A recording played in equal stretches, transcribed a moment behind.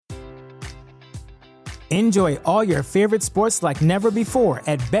Enjoy all your favorite sports like never before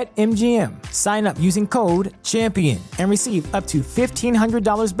at BetMGM. Sign up using code CHAMPION and receive up to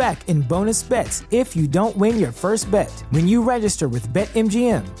 $1,500 back in bonus bets if you don't win your first bet. When you register with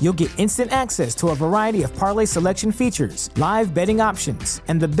BetMGM, you'll get instant access to a variety of parlay selection features, live betting options,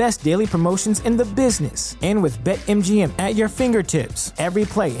 and the best daily promotions in the business. And with BetMGM at your fingertips, every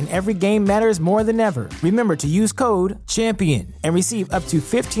play and every game matters more than ever. Remember to use code CHAMPION and receive up to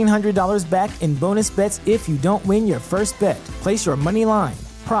 $1,500 back in bonus bets if you don't win your first bet. Place your money line,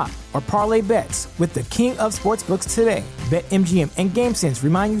 prop, or parlay bets with the king of sportsbooks today. BetMGM and GameSense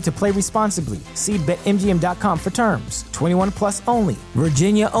remind you to play responsibly. See BetMGM.com for terms. 21 plus only.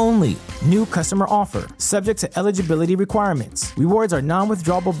 Virginia only. New customer offer. Subject to eligibility requirements. Rewards are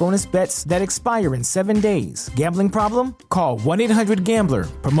non-withdrawable bonus bets that expire in 7 days. Gambling problem? Call 1-800-GAMBLER.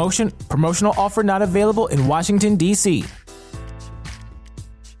 Promotional offer not available in Washington, D.C.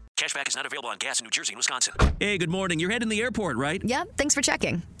 Cashback is not available on gas in New Jersey and Wisconsin. Hey, good morning. You're heading to the airport, right? Yep, thanks for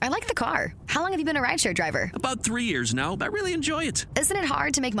checking. I like the car. How long have you been a rideshare driver? About 3 years now. I really enjoy it. Isn't it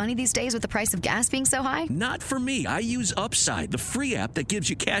hard to make money these days with the price of gas being so high? Not for me. I use Upside, the free app that gives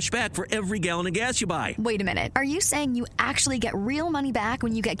you cash back for every gallon of gas you buy. Wait a minute. Are you saying you actually get real money back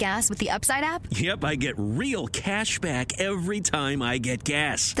when you get gas with the Upside app? Yep, I get real cash back every time I get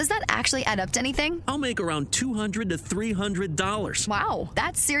gas. Does that actually add up to anything? I'll make around $200 to $300. Wow,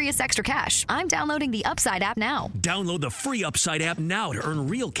 that's serious extra cash. I'm downloading the Upside app now. Download the free Upside app now to earn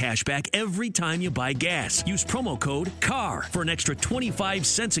real cash back every time you buy gas. Use promo code CAR for an extra 25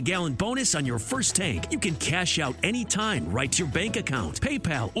 cents a gallon bonus on your first tank. You can cash out anytime right to your bank account,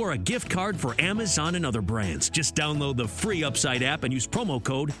 PayPal, or a gift card for Amazon and other brands. Just download the free Upside app and use promo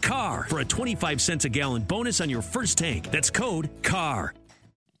code CAR for a 25 cents a gallon bonus on your first tank. That's code CAR.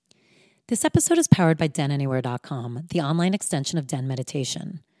 This episode is powered by DenAnywhere.com, the online extension of Den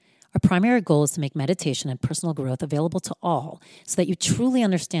Meditation. Our primary goal is to make meditation and personal growth available to all so that you truly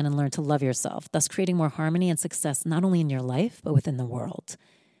understand and learn to love yourself, thus creating more harmony and success not only in your life, but within the world.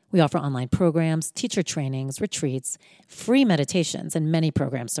 We offer online programs, teacher trainings, retreats, free meditations, and many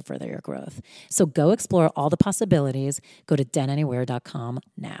programs to further your growth. So go explore all the possibilities. Go to DenAnywhere.com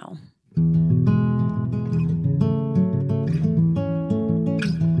now.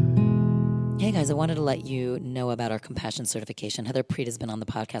 Hey guys, I wanted to let you know about our compassion certification. Heather Preet has been on the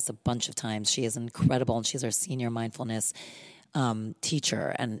podcast a bunch of times. She is incredible, and she's our senior mindfulness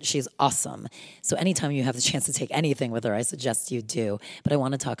teacher, and she's awesome. So anytime you have the chance to take anything with her, I suggest you do. But I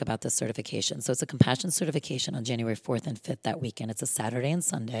want to talk about this certification. So it's a compassion certification on January 4th and 5th that weekend. It's a Saturday and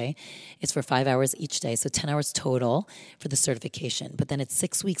Sunday. It's for 5 hours each day, so 10 hours total for the certification. But then it's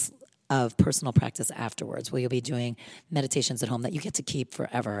 6 weeks of personal practice afterwards, where you'll be doing meditations at home that you get to keep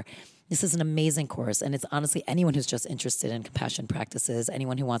forever. This is an amazing course, and it's honestly anyone who's just interested in compassion practices,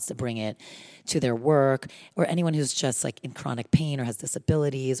 anyone who wants to bring it to their work, or anyone who's just like in chronic pain or has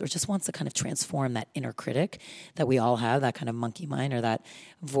disabilities or just wants to kind of transform that inner critic that we all have, that kind of monkey mind or that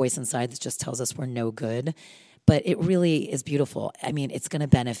voice inside that just tells us we're no good. But it really is beautiful. I mean, it's going to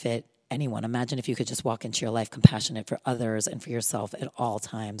benefit anyone. Imagine if you could just walk into your life compassionate for others and for yourself at all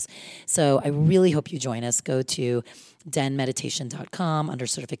times. So I really hope you join us. Go to denmeditation.com. Under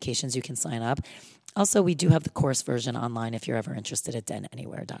certifications, you can sign up. Also, we do have the course version online if you're ever interested at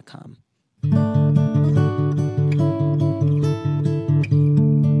denanywhere.com.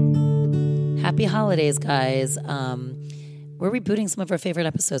 Happy holidays, guys. We're rebooting some of our favorite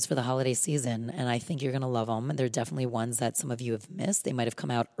episodes for the holiday season, and I think you're going to love them. And they're definitely ones that some of you have missed. They might have come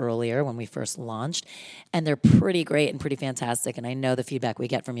out earlier when we first launched, and they're pretty great and pretty fantastic. And I know the feedback we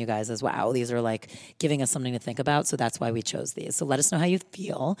get from you guys is, wow, these are like giving us something to think about. So that's why we chose these. So let us know how you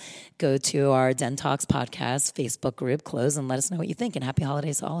feel. Go to our Den Talks podcast Facebook group, close, and let us know what you think. And happy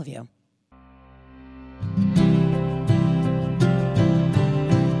holidays to all of you.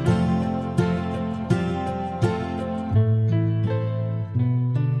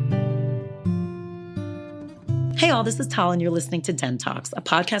 Hey all, this is Tal, and you're listening to Den Talks, a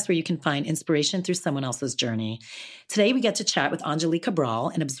podcast where you can find inspiration through someone else's journey. Today, we get to chat with Angelique Cabral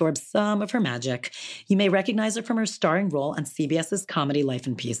and absorb some of her magic. You may recognize her from her starring role on CBS's comedy Life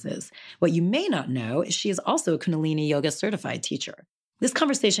in Pieces. What you may not know is she is also a Kundalini Yoga certified teacher. This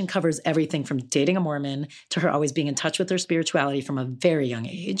conversation covers everything from dating a Mormon to her always being in touch with her spirituality from a very young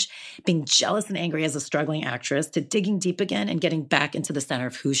age, being jealous and angry as a struggling actress, to digging deep again and getting back into the center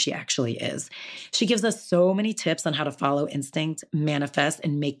of who she actually is. She gives us so many tips on how to follow instinct, manifest,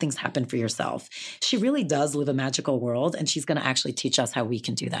 and make things happen for yourself. She really does live a magical world, and she's going to actually teach us how we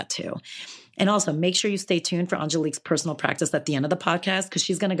can do that too. And also, make sure you stay tuned for Angelique's personal practice at the end of the podcast, because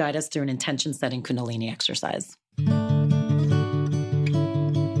she's going to guide us through an intention-setting Kundalini exercise.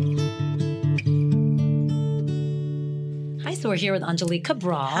 we're here with Angelique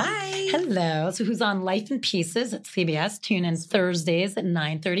Cabral. Hi. Hello. So who's on Life in Pieces at CBS. Tune in Thursdays at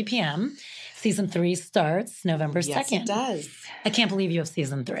 9:30 p.m. Season 3 starts November 2nd. Yes, it does. I can't believe you have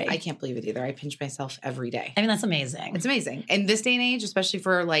season 3. I can't believe it either. I pinch myself every day. I mean, that's amazing. It's amazing. In this day and age, especially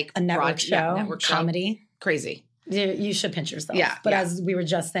for like a network show, network comedy. Crazy. You should pinch yourself. Yeah. But as we were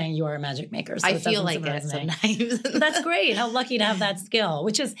just saying, you are a magic maker. So I feel like it sometimes. That's great. How lucky to have that skill,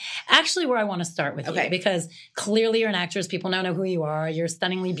 which is actually where I want to start with you. Because clearly you're an actress. People now know who you are. You're a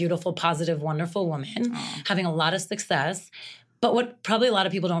stunningly beautiful, positive, wonderful woman, having a lot of success. But what probably a lot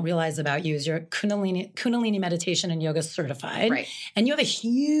of people don't realize about you is you're Kundalini meditation and yoga certified. Right. And you have a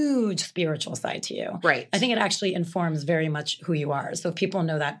huge spiritual side to you. Right. I think it actually informs very much who you are. So if people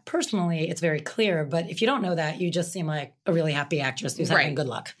know that personally, it's very clear. But if you don't know that, you just seem like a really happy actress who's having good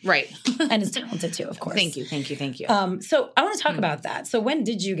luck. Right. And is talented too, of course. Thank you. So I want to talk about that. So when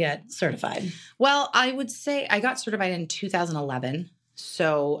did you get certified? Well, I would say I got certified in 2011.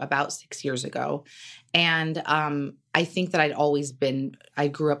 So about 6 years ago. And I think that I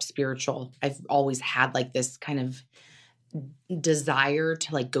grew up spiritual. I've always had like this kind of desire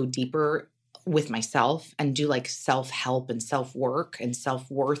to like go deeper with myself and do like self-help and self-work and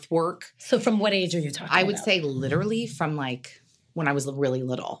self-worth work. So from what age are you talking about? I would say literally from like when I was really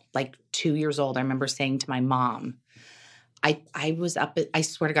little, like 2 years old. I remember saying to my mom, I was up, I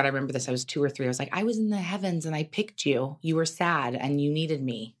swear to God, I remember this. I was 2 or 3. I was like, I was in the heavens and I picked you. You were sad and you needed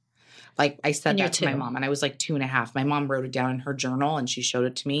me. Like I said that to my mom and I was like 2.5. My mom wrote it down in her journal and she showed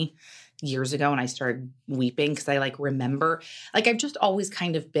it to me years ago and I started weeping because I like remember, like I've just always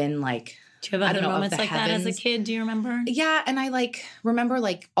kind of been like, do you have other moments like that as a kid? Do you remember? Yeah. And I like remember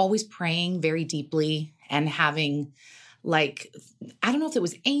like always praying very deeply and having like, I don't know if it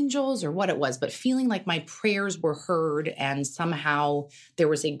was angels or what it was, but feeling like my prayers were heard and somehow there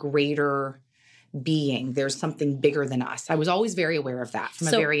was a greater being. There's something bigger than us. I was always very aware of that from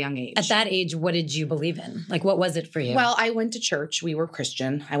a very young age. At that age, what did you believe in? Like, what was it for you? Well, I went to church. We were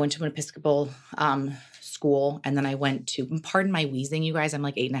Christian. I went to an Episcopal school. And then I went to, pardon my wheezing, you guys, I'm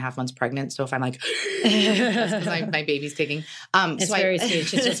like 8.5 months pregnant. So if I'm like, that's because my baby's kicking. It's so very sweet.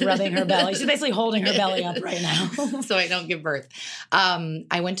 She's just rubbing her belly. She's basically holding her belly up right now. So I don't give birth.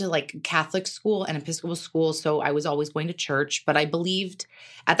 I went to like Catholic school and Episcopal school. So I was always going to church, but I believed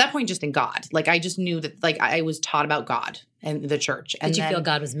at that point just in God. Like I just knew that like I was taught about God and the church. And did you feel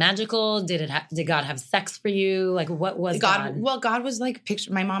God was magical? Did God have sex for you? Like what was God? Well, God was like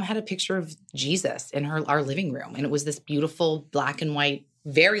my mom had a picture of Jesus in our living room. And it was this beautiful black and white,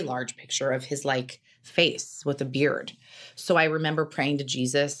 very large picture of his like face with a beard. So I remember praying to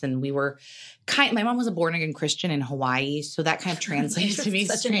Jesus and we were my mom was a born again Christian in Hawaii. So that kind of translated to me.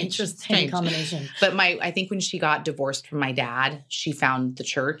 Such an interesting combination. But I think when she got divorced from my dad, she found the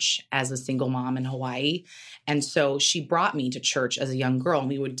church as a single mom in Hawaii. And so she brought me to church as a young girl and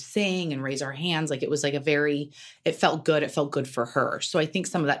we would sing and raise our hands. Like it was like it felt good. It felt good for her. So I think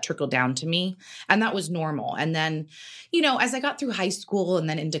some of that trickled down to me and that was normal. And then, as I got through high school and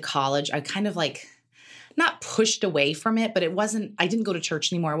then into college, I kind of like not pushed away from it, but I didn't go to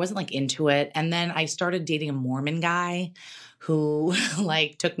church anymore. I wasn't like into it. And then I started dating a Mormon guy who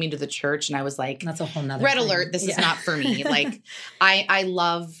like took me to the church and I was like, that's a whole nother red thing. Alert. This is not for me. Like I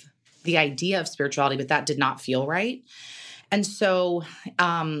love the idea of spirituality, but that did not feel right. And so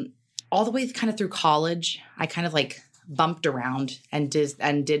all the way kind of through college, I kind of like bumped around and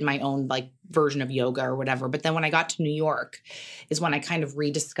did my own like version of yoga or whatever. But then when I got to New York is when I kind of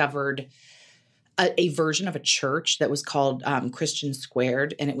rediscovered a version of a church that was called Christian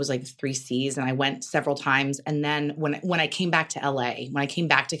Squared. And it was like 3 C's. And I went several times. And then when I came back to LA, when I came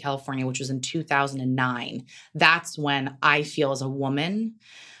back to California, which was in 2009, that's when I feel as a woman,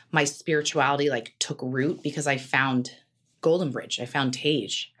 my spirituality like took root because I found Golden Bridge. I found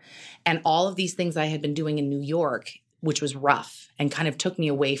Tage. And all of these things I had been doing in New York, which was rough and kind of took me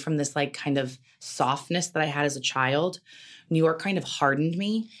away from this like kind of softness that I had as a child. New York kind of hardened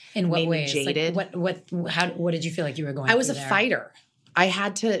me. In what ways? Jaded. Like what did you feel like you were going I was a there? fighter. I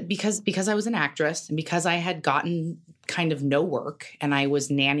had to, because I was an actress and because I had gotten kind of no work and I was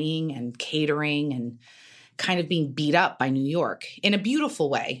nannying and catering and kind of being beat up by New York in a beautiful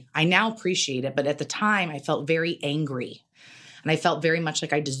way. I now appreciate it. But at the time I felt very angry and I felt very much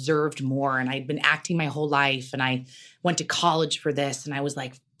like I deserved more. And I'd been acting my whole life and I went to college for this. And I was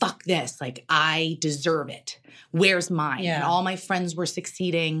like, fuck this. Like, I deserve it. Where's mine? Yeah. And all my friends were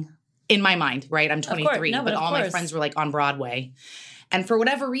succeeding in my mind, right? I'm 23, but all my friends were like on Broadway. And for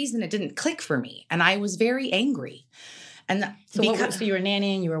whatever reason, it didn't click for me. And I was very angry. And so you were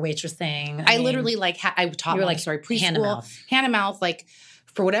nannying, you were waitressing. I literally like, I taught Montessori preschool. Hand to mouth. Like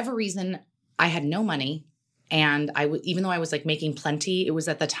for whatever reason, I had no money And even though I was like making plenty, it was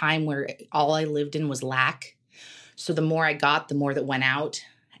at the time where all I lived in was lack. So the more I got, the more that went out.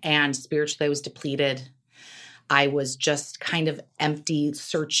 And spiritually, I was depleted. I was just kind of empty,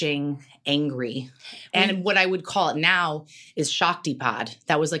 searching, angry. And what I would call it now is Shaktipad.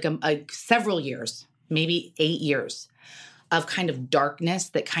 That was like a several years, maybe 8 years of kind of darkness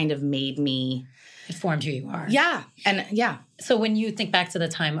that kind of made me... It formed who you are. Yeah. And yeah. So when you think back to the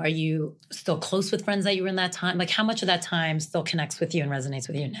time, are you still close with friends that you were in that time? Like how much of that time still connects with you and resonates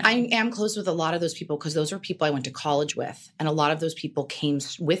with you now? I am close with a lot of those people because those are people I went to college with. And a lot of those people came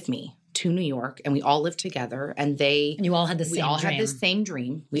with me to New York, and we all lived together, and you all had the same dream. We all had the same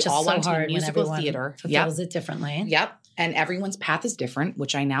dream. We Which all is so went hard to musical theater. Fulfills it differently. Yep. And everyone's path is different,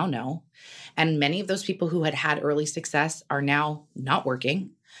 which I now know. And many of those people who had early success are now not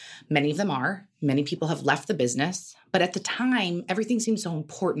working. Many of them are. Many people have left the business. But at the time, everything seemed so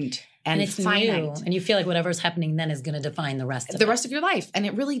important and it's finite. New, and you feel like whatever's happening then is going to define the rest of the rest of your life. And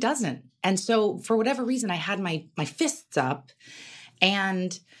it really doesn't. And so for whatever reason, I had my fists up.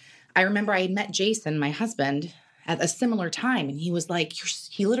 And I remember I had met Jason, my husband, at a similar time. And he was like,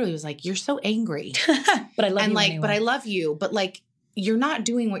 he literally was like, you're so angry. But I love you like, anyway. But I love you. But like, you're not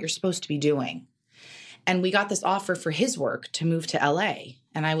doing what you're supposed to be doing. And we got this offer for his work to move to LA.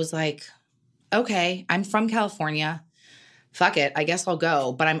 And I was like, okay, I'm from California. Fuck it. I guess I'll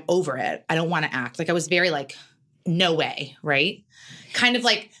go, but I'm over it. I don't want to act. Like I was very like, no way. Right. Kind of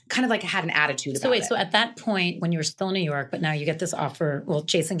like I had an attitude about it. So at that point when you were still in New York, but now you get this offer, well,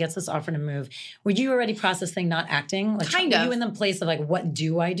 Jason gets this offer to move. Were you already processing not acting? Like, kind of. Were you in the place of like, what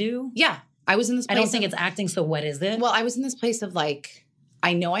do I do? Yeah. I was in this place. I don't think it's acting. So what is it? Well, I was in this place of like,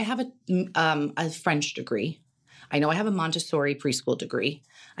 I know I have a French degree. I know I have a Montessori preschool degree.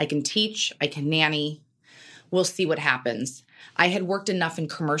 I can teach. I can nanny. We'll see what happens. I had worked enough in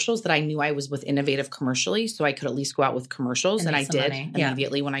commercials that I knew I was with Innovative commercially, so I could at least go out with commercials, and I did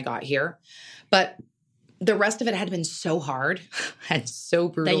immediately when I got here. But the rest of it had been so hard and so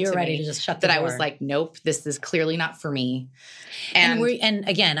brutal that you're to ready me to just shut the that door. I was like, nope, this is clearly not for me. And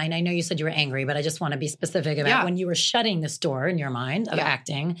again, I know you said you were angry, but I just want to be specific about when you were shutting this door in your mind of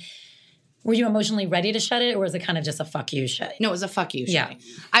acting. Were you emotionally ready to shut it, or was it kind of just a fuck you shut? No, it was a fuck you shut.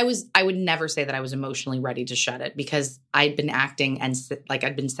 I would never say that I was emotionally ready to shut it because I'd been acting and like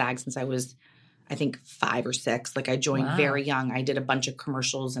I'd been SAG since I was, I think 5 or 6. Like I joined very young. I did a bunch of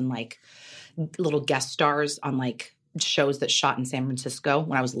commercials and like little guest stars on like shows that shot in San Francisco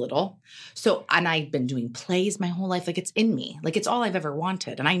when I was little. So, and I'd been doing plays my whole life. Like it's in me. Like it's all I've ever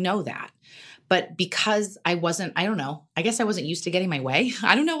wanted. And I know that. But because I don't know. I guess I wasn't used to getting my way.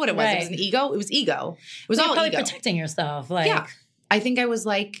 I don't know what it was. Right. It was an ego. It was ego. It was all probably ego. Protecting yourself. Like, yeah. I think I was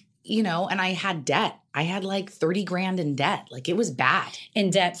like, and I had debt. I had like 30 grand in debt. Like it was bad. In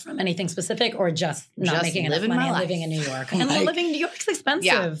debt from anything specific or just not making enough money and living in New York? And living in New York's expensive.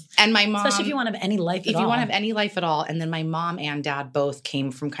 Yeah. And my mom. Especially if you want to have any life at all. If you want to have any life at all. And then my mom and dad both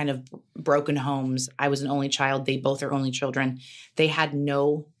came from kind of broken homes. I was an only child. They both are only children. They had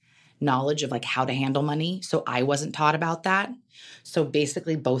no knowledge of like how to handle money. So I wasn't taught about that. So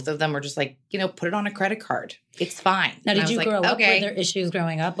basically both of them were just like, put it on a credit card. It's fine. Now, did you grow up? Were there issues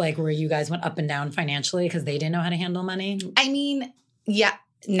growing up? Like where you guys went up and down financially because they didn't know how to handle money? I mean, yeah.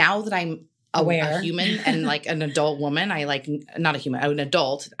 Now that I'm aware, a human and like an adult woman, I like, not a human, an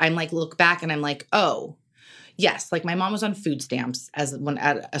adult, I'm like, look back and I'm like, oh, yes, like my mom was on food stamps at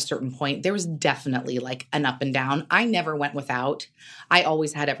a certain point. There was definitely like an up and down. I never went without. I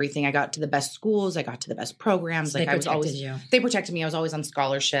always had everything. I got to the best schools. I got to the best programs. So like they protected me. I was always on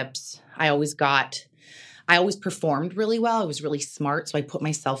scholarships. I always performed really well. I was really smart. So I put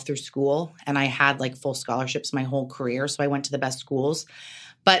myself through school and I had like full scholarships my whole career. So I went to the best schools.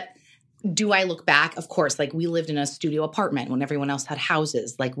 But do I look back? Of course, like we lived in a studio apartment when everyone else had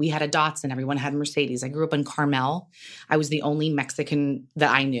houses. Like we had a Datsun, everyone had Mercedes. I grew up in Carmel. I was the only Mexican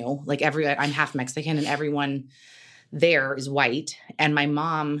that I knew. Like I'm half Mexican and everyone there is white. And my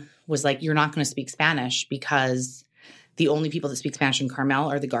mom was like, you're not going to speak Spanish because the only people that speak Spanish in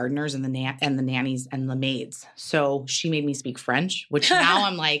Carmel are the gardeners and the nannies and the maids. So she made me speak French, which now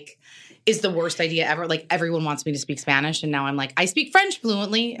I'm like, is the worst idea ever. Like everyone wants me to speak Spanish. And now I'm like, I speak French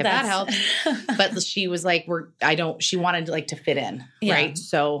fluently, if that helps. But she was like, she wanted like to fit in. Yeah. Right.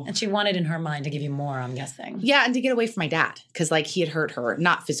 So. And she wanted in her mind to give you more, I'm guessing. Yeah. And to get away from my dad. Cause like he had hurt her,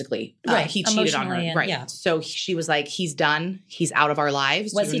 not physically. Right. He cheated on her. And, right. Yeah. So she was like, he's done. He's out of our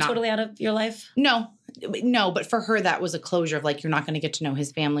lives. Was he totally out of your life? No. No, but for her, that was a closure of like, you're not going to get to know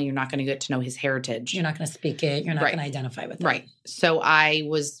his family. You're not going to get to know his heritage. You're not going to speak it. You're not going to identify with it. Right. So I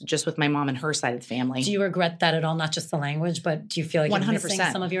was just with my mom and her side of the family. Do you regret that at all? Not just the language, but do you feel like 100%. You're missing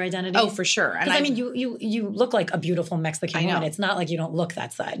some of your identity? Oh, for sure. Because I mean, you look like a beautiful Mexican woman. It's not like you don't look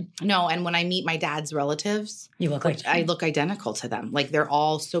that side. No, and when I meet my dad's relatives, you look like I look identical to them. Like they're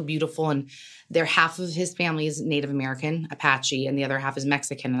all so beautiful, and they're half of his family is Native American, Apache, and the other half is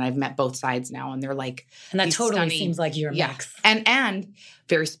Mexican. And I've met both sides now, and they're like, and that totally stunning, seems like you're a mix, and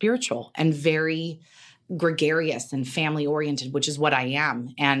very spiritual and very gregarious and family oriented, which is what I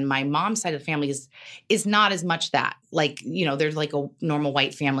am. And my mom's side of the family is not as much that. Like, you know, there's like a normal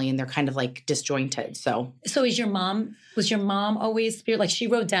white family, and they're kind of like disjointed. So was your mom always spiritual? Like she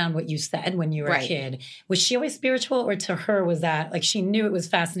wrote down what you said when you were a kid. Was she always spiritual, or to her was that like she knew it was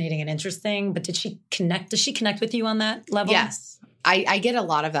fascinating and interesting, but does she connect with you on that level? Yes. I get a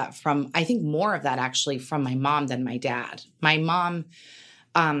lot of that I think more of that actually from my mom than my dad. My mom,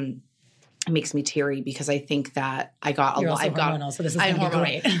 it makes me teary because I think that I got a lot. I've got, so this is going to be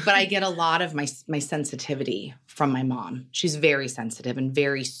great. But I get a lot of my sensitivity from my mom. She's very sensitive and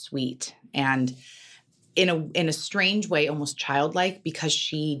very sweet, and in a strange way, almost childlike, because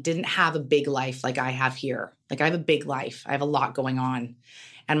she didn't have a big life like I have here. Like I have a big life. I have a lot going on,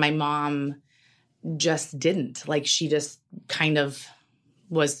 and my mom just didn't. Like she just kind of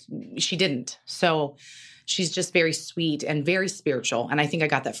she didn't. So she's just very sweet and very spiritual. And I think I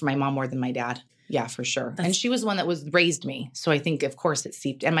got that from my mom more than my dad. Yeah, for sure. And she was one that raised me. So I think, of course, it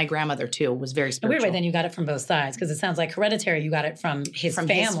seeped. And my grandmother, too, was very spiritual. Weird way, then you got it from both sides, because it sounds like hereditary, you got it from his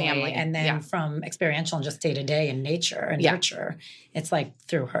family. And then from experiential and just day-to-day and nature and nurture. It's like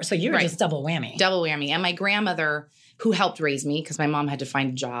through her. So you were just double whammy. Double whammy. And my grandmother, who helped raise me, because my mom had to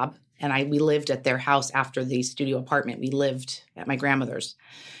find a job, and we lived at their house after the studio apartment. We lived at my grandmother's.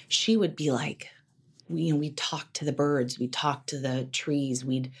 She would be like, we'd talk to the birds. We'd talk to the trees.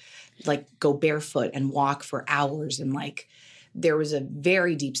 We'd like go barefoot and walk for hours. And like, there was a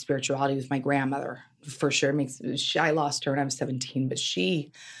very deep spirituality with my grandmother, for sure. I lost her when I was 17, but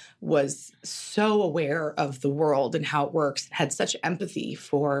she was so aware of the world and how it works, had such empathy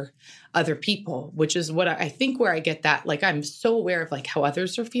for other people, which is what I think where I get that. Like, I'm so aware of like how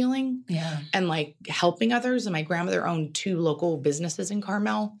others are feeling and like helping others. And my grandmother owned 2 local businesses in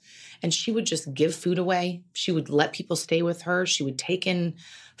Carmel, and she would just give food away. She would let people stay with her. She would take in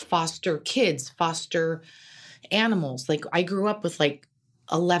foster kids, foster animals. Like I grew up with like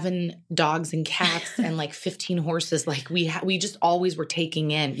 11 dogs and cats and like 15 horses. Like we just always were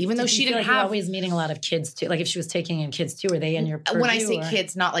taking in, even though she didn't have. Always meeting a lot of kids too. Like if she was taking in kids too, were they in your purview? When I say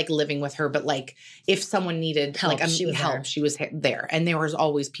kids, not like living with her, but like if someone needed help, she was there. And there was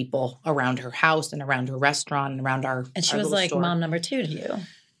always people around her house and around her restaurant and around our. And she was like store. Mom number 2 to you.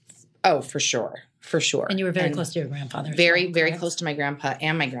 Oh, for sure. For sure. And you were very close to your grandfather. Very, very close to my grandpa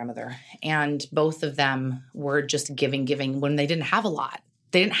and my grandmother. And both of them were just giving when they didn't have a lot.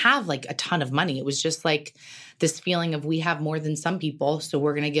 They didn't have like a ton of money. It was just like this feeling of we have more than some people, so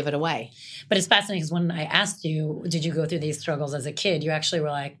we're going to give it away. But it's fascinating because when I asked you, did you go through these struggles as a kid? You actually were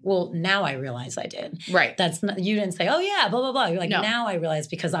like, well, now I realize I did. Right. You didn't say, oh yeah, blah, blah, blah. You're like, no. Now I realize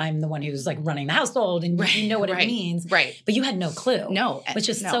because I'm the one who's like running the household and you know what it means. Right. But you had no clue. No. Which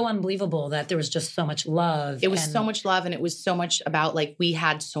is so unbelievable that there was just so much love. It was so much love, and it was so much about like we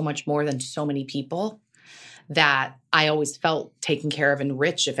had so much more than so many people that I always felt taken care of and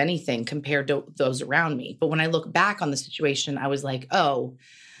rich, if anything, compared to those around me. But when I look back on the situation, I was like, oh,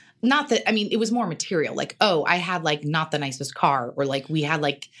 not that, I mean, it was more material. Like, oh, I had like not the nicest car, or like we had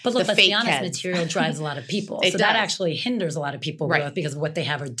like but look, the fake honest, heads. Material drives a lot of people. So that actually hinders a lot of people growth because of what they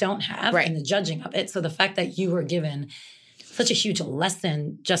have or don't have and the judging of it. So the fact that you were given such a huge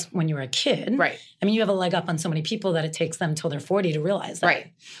lesson just when you were a kid. Right. I mean, you have a leg up on so many people that it takes them till they're 40 to realize that.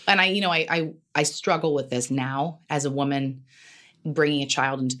 Right. And I struggle with this now as a woman bringing a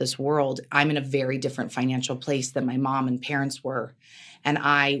child into this world. I'm in a very different financial place than my mom and parents were. And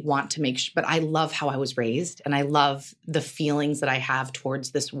I want to make sure, but I love how I was raised, and I love the feelings that I have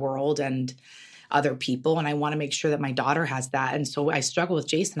towards this world and other people. And I want to make sure that my daughter has that. And so I struggle with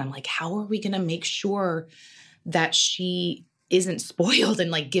Jason. I'm like, how are we going to make sure that she isn't spoiled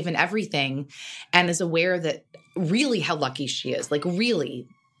and like given everything, and is aware that really how lucky she is, like really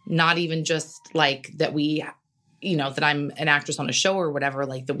not even just like that we, that I'm an actress on a show or whatever,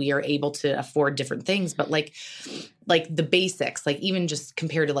 like that we are able to afford different things, but like the basics, like even just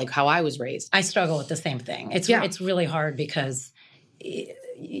compared to like how I was raised. I struggle with the same thing. It's really hard because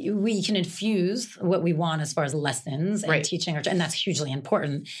we can infuse what we want as far as lessons and teaching, and that's hugely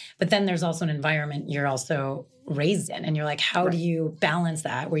important. But then there's also an environment you're also raised in, and you're like, how do you balance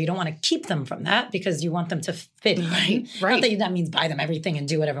that where you don't want to keep them from that because you want them to fit in? Not that that means buy them everything and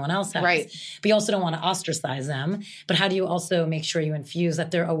do what everyone else has. But you also don't want to ostracize them. But how do you also make sure you infuse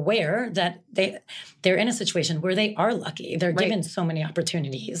that they're aware that they're in a situation where they are lucky. They're given so many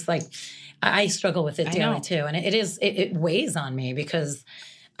opportunities. Like I struggle with it daily too. And it weighs on me because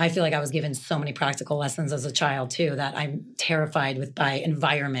I feel like I was given so many practical lessons as a child too that I'm terrified by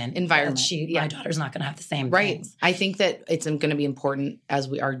environment. My daughter's not going to have the same things. I think that it's going to be important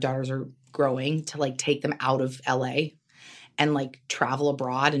as our daughters are growing to like take them out of LA and like travel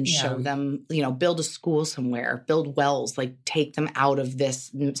abroad and show them, build a school somewhere, build wells, like take them out of this.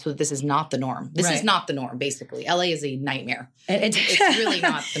 So this is not the norm. This is not the norm, basically. LA is a nightmare. It's really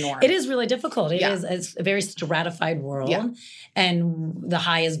not the norm. It is really difficult. It's a very stratified world. Yeah. And the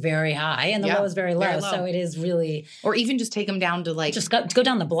high is very high and the low is very low. So it is really... Or even just take them down to like... Just go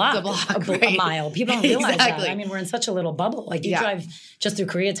down the block a mile. People don't realize that. I mean, we're in such a little bubble. Like you drive just through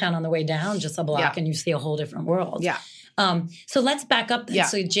Koreatown on the way down, just a block, and you see a whole different world. Yeah. So let's back up then. Yeah.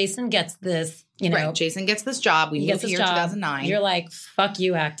 So Jason gets this, Jason gets this job. We moved here in 2009. You're like, fuck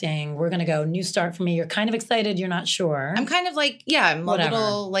you acting. We're going to go new start for me. You're kind of excited. You're not sure. I'm kind of like, I'm a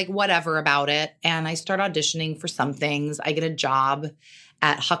little like whatever about it. And I start auditioning for some things. I get a job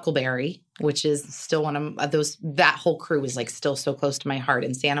at Huckleberry, which is still one of those, that whole crew is like still so close to my heart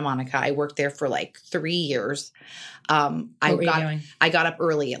in Santa Monica. I worked there for like 3 years. I got up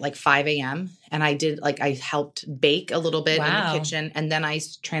early at like 5 a.m. and I helped bake a little bit in the kitchen. And then I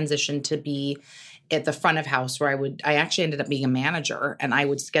transitioned to be at the front of house where I actually ended up being a manager, and I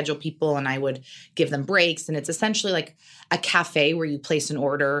would schedule people and I would give them breaks. And it's essentially like a cafe where you place an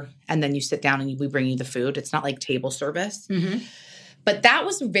order and then you sit down and we bring you the food. It's not like table service. Mm-hmm. But that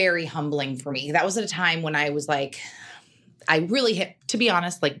was very humbling for me. That was at a time when I was like, I really hit, to be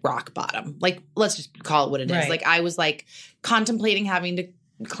honest, like rock bottom. Like, let's just call it what it is. Like, I was like contemplating having to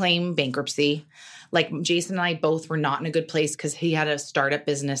claim bankruptcy. Like, Jason and I both were not in a good place because he had a startup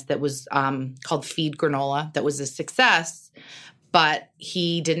business that was called Feed Granola that was a success. But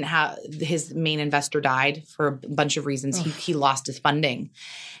he didn't have, his main investor died for a bunch of reasons. He lost his funding.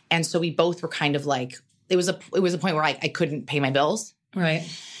 And so we both were kind of like, it was a point where I couldn't pay my bills. Right.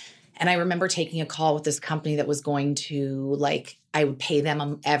 And I remember taking a call with this company that was going to like, I would pay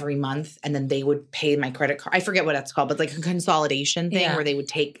them every month and then they would pay my credit card. I forget what that's called, but like a consolidation thing where they would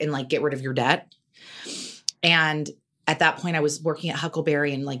take and like get rid of your debt. And at that point I was working at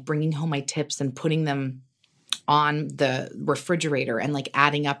Huckleberry and like bringing home my tips and putting them on the refrigerator and like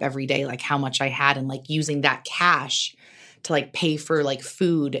adding up every day, like how much I had and like using that cash to like pay for like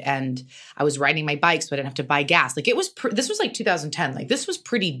food. And I was riding my bike so I didn't have to buy gas. Like it was, this was like 2010. Like this was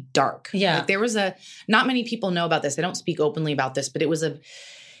pretty dark. Yeah. Like there was not many people know about this. I don't speak openly about this, but it was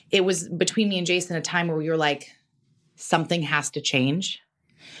between me and Jason a time where we were like, something has to change.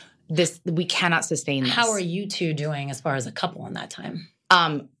 We cannot sustain this. How are you two doing as far as a couple in that time?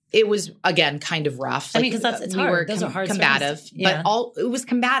 It was, again, kind of rough. I mean, because it's hard. Those are hard combative. Yeah. But it was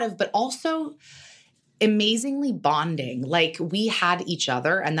combative, but also amazingly bonding. Like we had each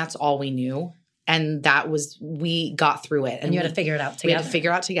other and that's all we knew. And we got through it. And you had to figure it out together. We had to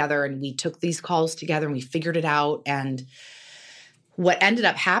figure it out together and we took these calls together and we figured it out. And what ended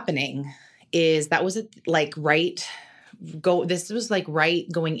up happening is that was this was like right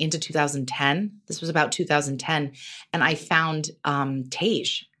going into 2010. This was about 2010. And I found Tej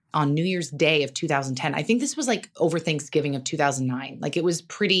on New Year's Day of 2010. I think this was like over Thanksgiving of 2009. Like it was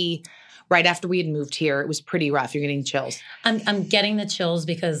pretty... Right after we had moved here, it was pretty rough. You're getting chills. I'm getting the chills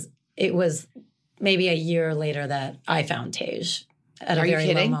because it was maybe a year later that I found Tej at a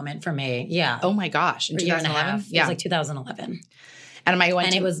very low moment for me. Yeah. Oh my gosh. In 2011? Yeah. It was like 2011.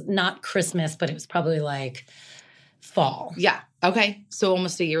 And it was not Christmas, but it was probably like fall. Yeah. Okay. So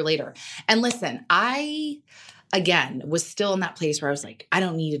almost a year later. And listen, again, was still in that place where I was like, I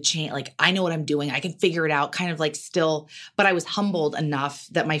don't need to change. Like, I know what I'm doing. I can figure it out kind of like still. But I was humbled enough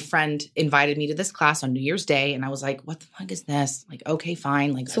that my friend invited me to this class on New Year's Day. And I was like, what the fuck is this? Like, okay,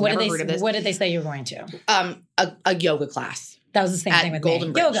 fine. Like, so what did they say you were going to? A yoga class. That was the same thing with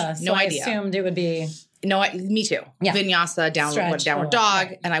Golden Bridge. Yoga. So I assumed it would be. No, me too. Yeah. Vinyasa, downward dog.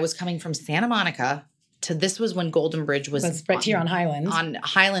 Right. And I was coming from Santa Monica this was when Golden Bridge was right here on Highland. On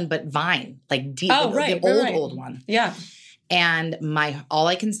Highland, but Vine, like deep, old one. Yeah. And all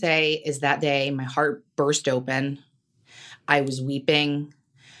I can say is that day, my heart burst open. I was weeping.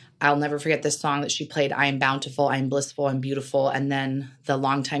 I'll never forget this song that she played, I am bountiful, I am blissful, I'm beautiful. And then the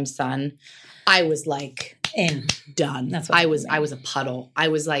longtime son, I was like, done. That's what I was a puddle. I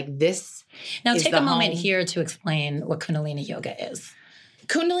was like, this Now is take the a moment home. here to explain what Kundalini Yoga is.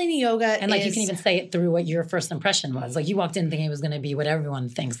 Kundalini Yoga And like is, you can even say it through what your first impression was. Like you walked in thinking it was going to be what everyone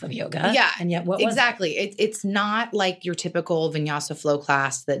thinks of yoga. Yeah. And yet what was exactly. It's not like your typical vinyasa flow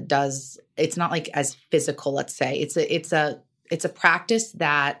class that does, it's not like as physical, let's say. It's a practice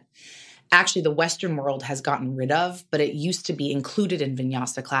that actually the Western world has gotten rid of, but it used to be included in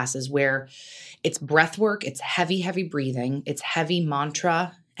vinyasa classes where it's breath work, it's heavy, heavy breathing, it's heavy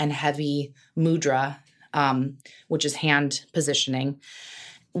mantra and heavy mudra, which is hand positioning,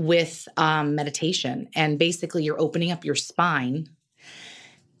 with meditation. And basically you're opening up your spine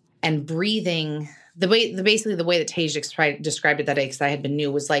and breathing. Basically the way that Tej described it that day, because I had been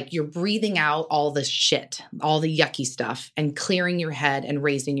new, was like you're breathing out all the shit, all the yucky stuff, and clearing your head and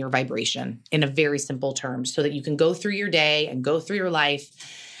raising your vibration in a very simple terms so that you can go through your day and go through your life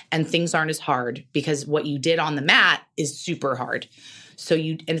and things aren't as hard, because what you did on the mat is super hard. So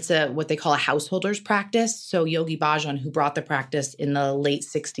it's what they call a householder's practice. So Yogi Bhajan, who brought the practice in the late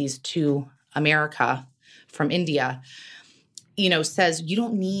 60s to America from India, says you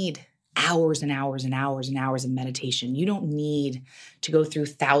don't need hours and hours and hours and hours of meditation. You don't need to go through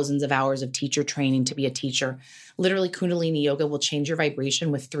thousands of hours of teacher training to be a teacher. Literally, Kundalini Yoga will change your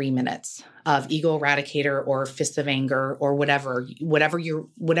vibration with 3 minutes of ego eradicator or fist of anger or whatever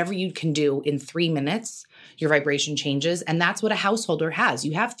you can do in 3 minutes. Your vibration changes. And that's what a householder has.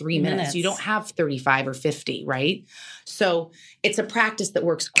 You have 3 minutes. You don't have 35 or 50, right? So it's a practice that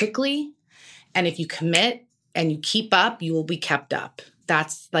works quickly. And if you commit and you keep up, you will be kept up.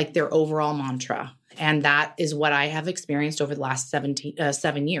 That's like their overall mantra. And that is what I have experienced over the last 7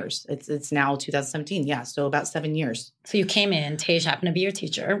 years. It's now 2017. Yeah. So about 7 years. So you came in, Tej happened to be your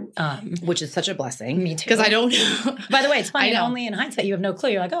teacher. Which is such a blessing. Me too. Because I don't know. By the way, it's funny. Only in hindsight, you have no clue.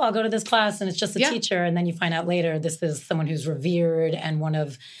 You're like, oh, I'll go to this class and it's just a teacher. And then you find out later, this is someone who's revered and one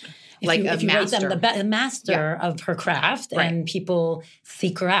of... If you rate them the master of her craft, right. And people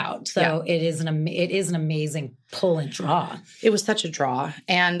seek her out. So it is an amazing pull and draw. It was such a draw.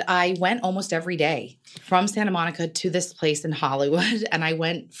 And I went almost every day from Santa Monica to this place in Hollywood. And I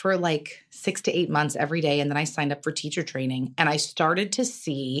went for like 6 to 8 months every day. And then I signed up for teacher training. And I started to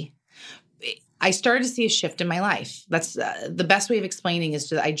see a shift in my life. That's the best way of explaining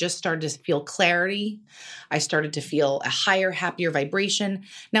is I just started to feel clarity. I started to feel a higher, happier vibration.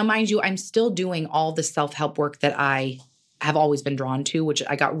 Now, mind you, I'm still doing all the self-help work that I have always been drawn to, which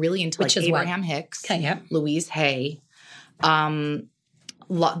I got really into, like Abraham Hicks, Louise Hay, the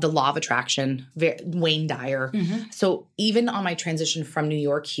Law of Attraction, Wayne Dyer. Mm-hmm. So even on my transition from New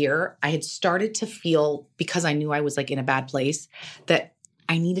York here, I had started to feel, because I knew I was like in a bad place, that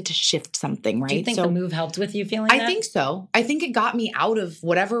I needed to shift something, right? Do you think the move helped with you feeling that? I think so. I think it got me out of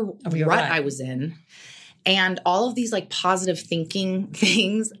whatever rut I was in. And all of these like positive thinking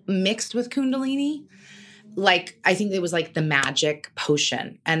things mixed with Kundalini, like I think it was like the magic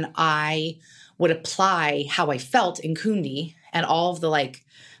potion. And I would apply how I felt in Kundi and all of the like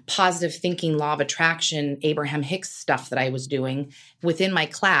positive thinking, law of attraction, Abraham Hicks stuff that I was doing within my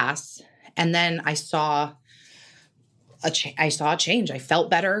class. And then I saw a change. I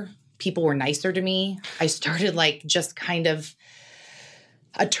felt better. People were nicer to me. I started like just kind of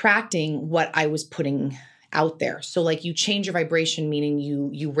attracting what I was putting out there. So like you change your vibration, meaning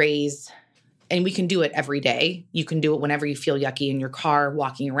you raise, and we can do it every day. You can do it whenever you feel yucky in your car,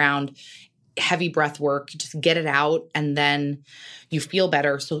 walking around, heavy breath work, just get it out. And then you feel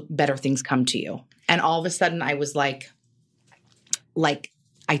better. So better things come to you. And all of a sudden I was like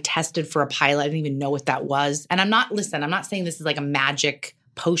I tested for a pilot. I didn't even know what that was. And I'm not saying this is like a magic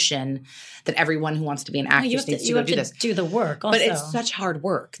potion that everyone who wants to be an actress needs to go do this. Do the work also. But it's such hard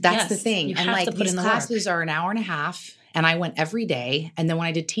work. That's the thing. And like these classes are an hour and a half and I went every day. And then when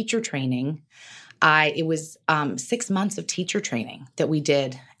I did teacher training, it was 6 months of teacher training that we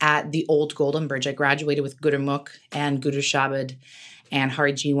did at the old Golden Bridge. I graduated with Gurumukh and Guru Shabad and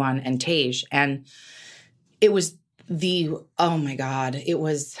Hari Jiwan and Tej. And it was oh my God, it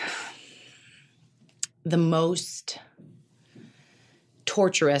was the most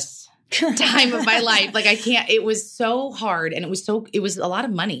torturous time of my life. Like it was so hard and it was a lot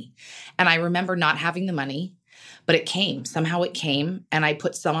of money. And I remember not having the money, but it came. Somehow it came and I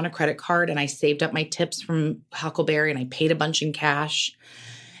put some on a credit card and I saved up my tips from Huckleberry and I paid a bunch in cash.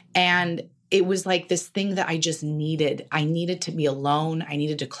 And it was like this thing that I just needed. I needed to be alone. I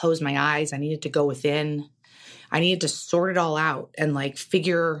needed to close my eyes. I needed to go within. I needed to sort it all out and like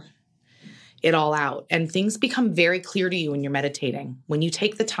figure it all out. And things become very clear to you when you're meditating. When you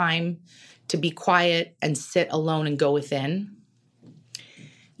take the time to be quiet and sit alone and go within,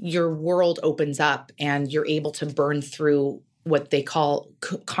 your world opens up and you're able to burn through what they call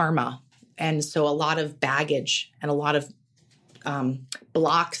karma. And so a lot of baggage and a lot of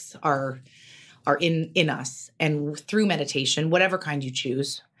blocks are in us. And through meditation, whatever kind you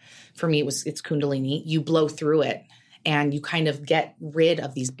choose, for me it's Kundalini, you blow through it and you kind of get rid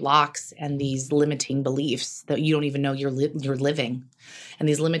of these blocks and these limiting beliefs that you don't even know you're living. And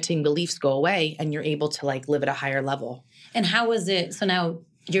these limiting beliefs go away and you're able to like live at a higher level. And how is it? So now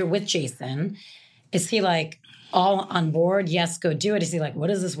you're with Jason. Is he like all on board? Yes, go do it. Is he like, what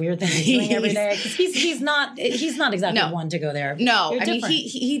is this weird thing he's doing every day? Because he's not exactly one to go there. No, I mean,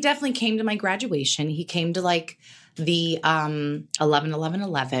 he definitely came to my graduation. He came to like the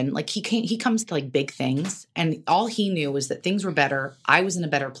 11-11-11. Like he comes to like big things, and all he knew was that things were better. I was in a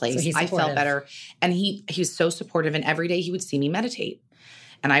better place. So I felt better, and he was so supportive. And every day he would see me meditate,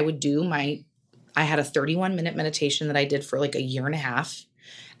 and I would do I had a 31-minute meditation that I did for like a year and a half.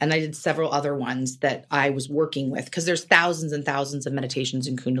 And I did several other ones that I was working with because there's thousands and thousands of meditations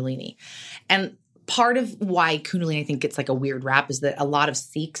in Kundalini. And part of why Kundalini, I think, gets like a weird rap is that a lot of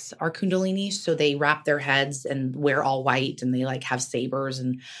Sikhs are Kundalini. So they wrap their heads and wear all white and they like have sabers.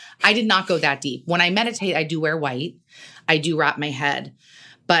 And I did not go that deep. When I meditate, I do wear white. I do wrap my head.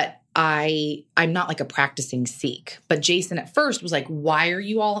 But I'm not like a practicing Sikh. But Jason at first was like, why are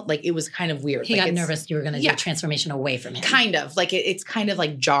you all like, it was kind of weird. He like got nervous you were going to do a transformation away from him. Kind of like it's kind of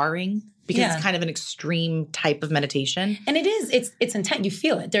like jarring because it's kind of an extreme type of meditation. And it is, it's intense. You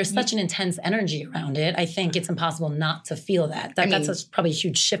feel it. There's such an intense energy around it. I think it's impossible not to feel that. That's probably a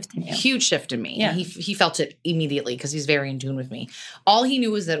huge shift in you. Huge shift in me. Yeah. He felt it immediately because he's very in tune with me. All he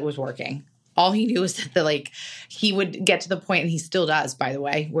knew was that it was working. All he knew is that like he would get to the point, and he still does, by the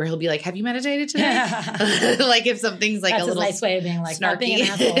way, where he'll be like, "Have you meditated today?" Like if something's like that's a little nice way of being like, snarky. not being an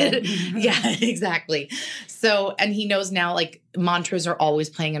asshole. Yeah, exactly. So, and he knows now, like mantras are always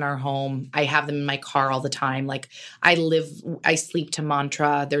playing in our home. I have them in my car all the time. Like I sleep to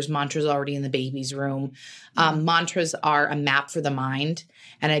mantra. There's mantras already in the baby's room. Mantras are a map for the mind.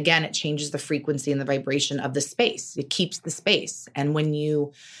 And again, it changes the frequency and the vibration of the space. It keeps the space. And when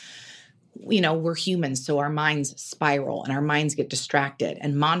we're humans, so our minds spiral and our minds get distracted.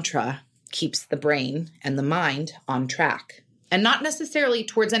 And mantra keeps the brain and the mind on track. And not necessarily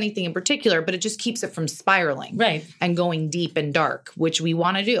towards anything in particular, but it just keeps it from spiraling. Right. And going deep and dark, which we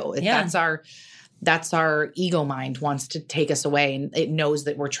want to do. Yeah. That's our ego mind wants to take us away. And it knows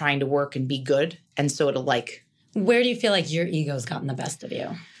that we're trying to work and be good. And so it'll like... Where do you feel like your ego's gotten the best of you?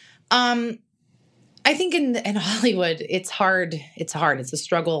 I think in Hollywood, it's hard. It's hard. It's a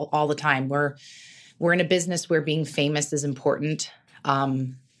struggle all the time. We're in a business where being famous is important.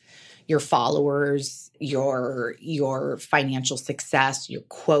 Your followers, your financial success, your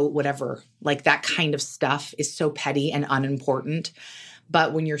quote, whatever, like that kind of stuff is so petty and unimportant.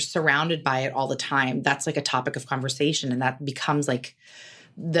 But when you're surrounded by it all the time, that's like a topic of conversation, and that becomes like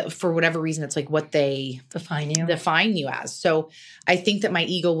for whatever reason, it's like what they define you as. So I think that my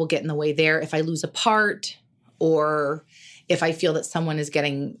ego will get in the way there if I lose a part, or if I feel that someone is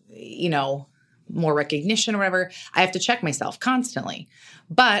getting, more recognition or whatever. I have to check myself constantly.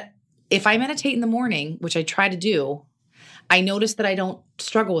 But if I meditate in the morning, which I try to do, I notice that I don't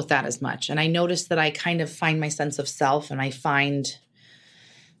struggle with that as much. And I notice that I kind of find my sense of self, and I find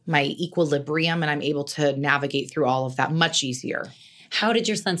my equilibrium, and I'm able to navigate through all of that much easier. How did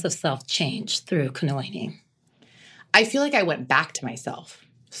your sense of self change through Kundalini? I feel like I went back to myself.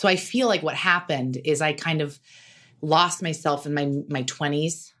 So I feel like what happened is I kind of lost myself in my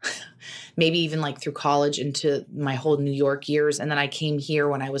 20s, maybe even like through college into my whole New York years. And then I came here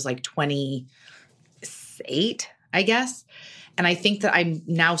when I was like 28, I guess. And I think that I'm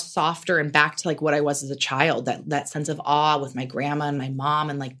now softer and back to like what I was as a child, that sense of awe with my grandma and my mom,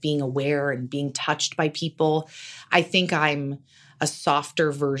 and like being aware and being touched by people. I think I'm a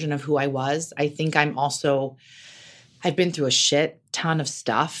softer version of who I was. I think I've been through a shit ton of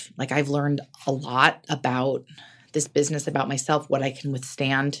stuff. Like I've learned a lot about this business, about myself, what I can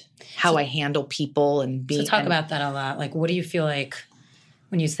withstand, how I handle people, and being. So talk about that a lot. Like, what do you feel like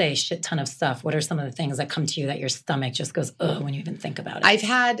when you say shit ton of stuff? What are some of the things that come to you that your stomach just goes, ugh, when you even think about it? I've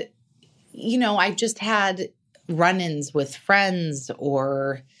just had run-ins with friends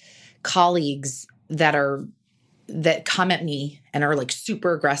or colleagues that come at me and are like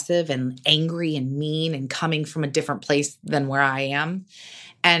super aggressive and angry and mean and coming from a different place than where I am.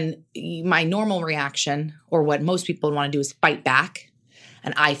 And my normal reaction, or what most people want to do, is fight back,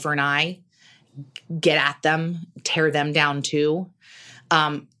 an eye for an eye, get at them, tear them down too.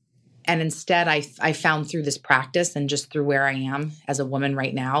 And instead I found through this practice and just through where I am as a woman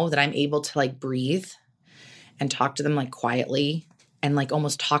right now that I'm able to like breathe and talk to them like quietly and like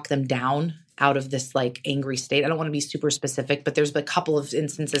almost talk them down out of this like angry state. I don't want to be super specific, but there's a couple of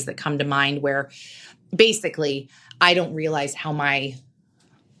instances that come to mind where basically I don't realize how my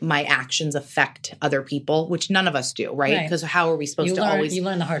actions affect other people, which none of us do, right? Because how are we supposed to always... You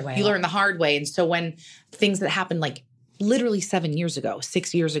learn the hard way. You learn the hard way. And so when things that happened like literally 7 years ago,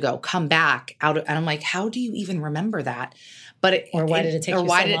 6 years ago, come back out of, and I'm like, how do you even remember that? But why did it take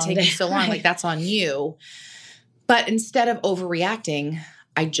you so long? Like, that's on you. But instead of overreacting,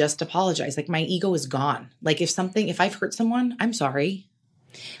 I just apologize. Like, my ego is gone. Like, if I've hurt someone, I'm sorry.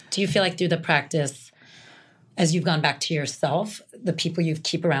 Do you feel like through the practice, as you've gone back to yourself, the people you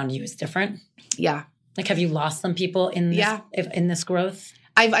keep around you is different? Yeah. Like, have you lost some people in this growth?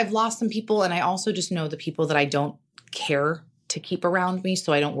 I've lost some people, and I also just know the people that I don't care to keep around me,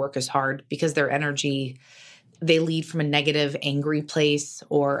 so I don't work as hard because their energy, they lead from a negative, angry place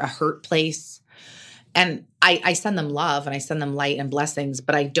or a hurt place. And I send them love and I send them light and blessings,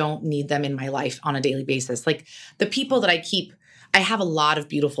 but I don't need them in my life on a daily basis. Like, the people that I keep, I have a lot of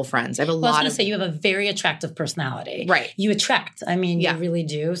beautiful friends. I was going to say, you have a very attractive personality. Right. You attract. I mean, you really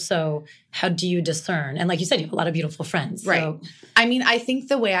do. So how do you discern? And like you said, you have a lot of beautiful friends. Right. So. I mean, I think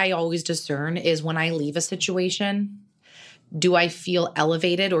the way I always discern is when I leave a situation, do I feel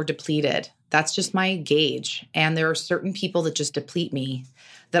elevated or depleted? That's just my gauge. And there are certain people that just deplete me,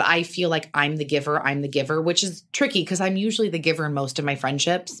 that I feel like I'm the giver, which is tricky because I'm usually the giver in most of my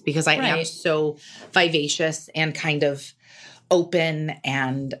friendships because I am so vivacious and kind of open,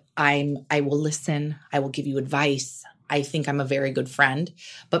 and I will listen. I will give you advice. I think I'm a very good friend.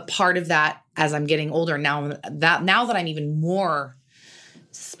 But part of that, as I'm getting older now that I'm even more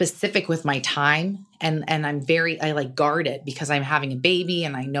specific with my time, and I like guard it because I'm having a baby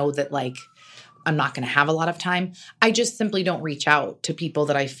and I know that like I'm not going to have a lot of time. I just simply don't reach out to people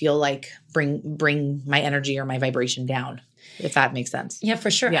that I feel like bring my energy or my vibration down, if that makes sense. Yeah,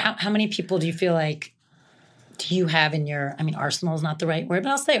 for sure. Yeah. How many people do you feel like do you have in your, I mean, arsenal is not the right word, but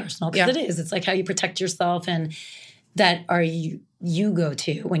I'll say arsenal because it is. It's like how you protect yourself, and that are you go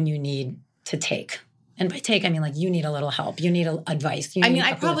to when you need to take. And by take, I mean like you need a little help. You need advice.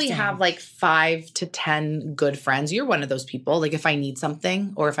 I probably have like 5 to 10 good friends. You're one of those people. Like if I need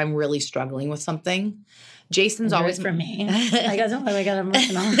something or if I'm really struggling with something, Jason's always for me. I got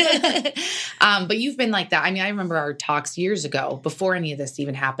emotional. But you've been like that. I mean, I remember our talks years ago before any of this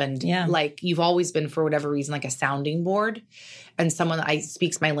even happened. Yeah. Like you've always been, for whatever reason, like a sounding board and someone that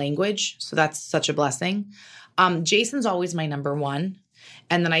speaks my language. So that's such a blessing. Jason's always my number one.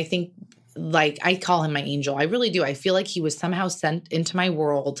 And then I think, like, I call him my angel. I really do. I feel like he was somehow sent into my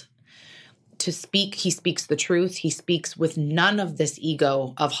world to speak. He speaks the truth. He speaks with none of this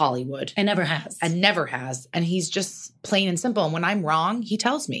ego of Hollywood. And never has. And he's just plain and simple. And when I'm wrong, he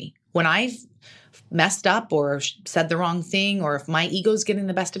tells me. When I've messed up or said the wrong thing, or if my ego's getting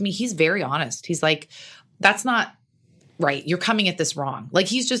the best of me, he's very honest. He's like, that's not right. You're coming at this wrong. Like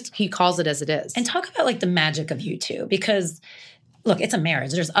he calls it as it is. And talk about like the magic of you two, because look, it's a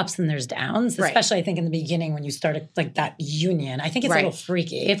marriage. There's ups and there's downs, especially I think in the beginning when you started like that union. I think it's a little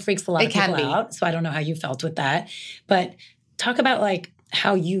freaky. It freaks a lot of people out. So I don't know how you felt with that. But talk about like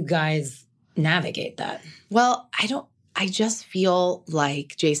how you guys navigate that. Well, I just feel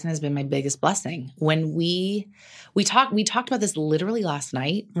like Jason has been my biggest blessing. When we talked about this literally last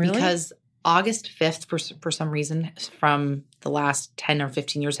night because August 5th, for some reason, from the last 10 or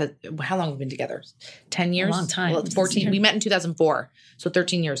 15 years, how long have we been together? 10 years? A long time. Well, it's 14. We met in 2004, so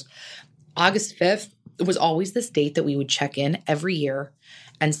 13 years. August 5th was always this date that we would check in every year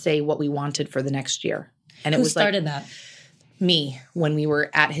and say what we wanted for the next year. And Who started that? Me, when we were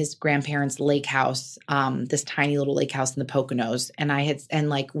at his grandparents' lake house, this tiny little lake house in the Poconos.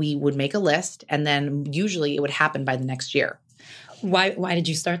 And we would make a list, and then usually it would happen by the next year. Why did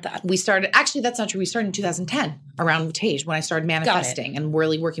you start that? Actually, that's not true. We started in 2010 around Tage when I started manifesting and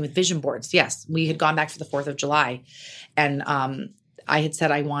really working with vision boards. Yes, we had gone back for the 4th of July. And I had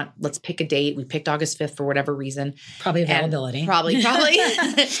said, let's pick a date. We picked August 5th for whatever reason. Probably availability. Probably.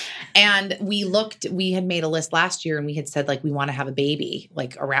 And we had made a list last year and we had said like, we want to have a baby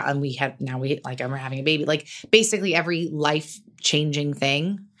and I'm having a baby. Like basically every life-changing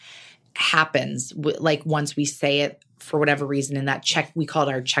thing happens like once we say it for whatever reason in that we called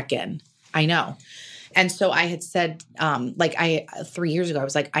our check-in. I know. And so I had said, 3 years ago, I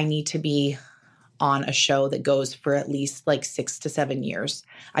was like, I need to be on a show that goes for at least like 6 to 7 years.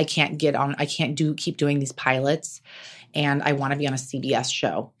 I can't keep doing these pilots. And I want to be on a CBS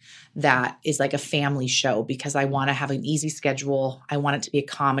show that is like a family show because I want to have an easy schedule. I want it to be a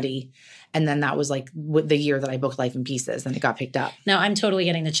comedy. And then that was like the year that I booked Life in Pieces and it got picked up. Now, I'm totally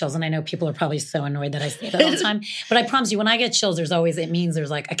getting the chills. And I know people are probably so annoyed that I say that all the time. But I promise you, when I get chills, it means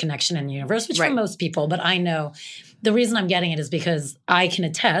there's like a connection in the universe, which for most people. But I know the reason I'm getting it is because I can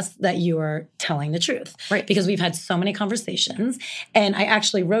attest that you are telling the truth. Right. Because we've had so many conversations. And I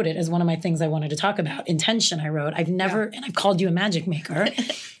actually wrote it as one of my things I wanted to talk about. Intention, I wrote. And I've called you a magic maker.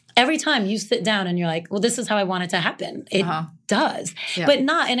 Every time you sit down and you're like, well, this is how I want it to happen. It does. Yeah. But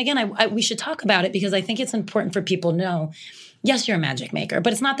not, and again, we should talk about it because I think it's important for people to know, yes, you're a magic maker,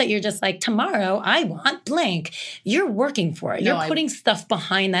 but it's not that you're just like, tomorrow I want blank. You're working for it. You're putting stuff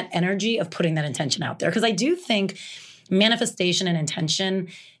behind that energy of putting that intention out there. Because I do think manifestation and intention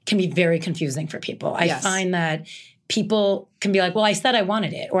can be very confusing for people. I find that people can be like, well, I said I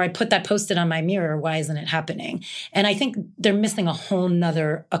wanted it, or I put that Post-it on my mirror. Why isn't it happening? And I think they're missing a whole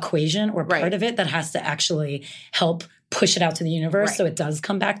nother equation or part of it that has to actually help push it out to the universe so it does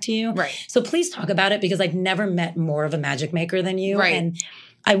come back to you. Right. So please talk about it because I've never met more of a magic maker than you. Right. And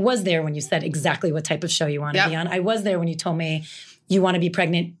I was there when you said exactly what type of show you want to be on. I was there when you told me you want to be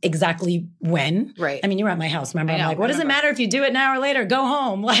pregnant exactly when. Right. I mean, you were at my house, remember? I'm like, what does it matter if you do it now or later? Go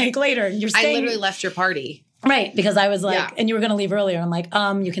home, like later. You're staying. I literally left your party. Right, because I was like, and you were going to leave earlier. I'm like,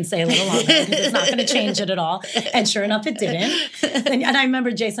 you can stay a little longer because it's not going to change it at all. And sure enough, it didn't. And I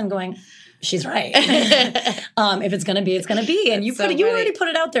remember Jason going, she's right. If it's going to be, it's going to be. And you already put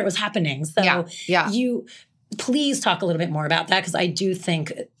it out there. It was happening. So you please talk a little bit more about that because I do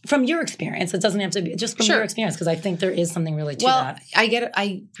think from your experience, it doesn't have to be just from your experience because I think there is something really to that. I get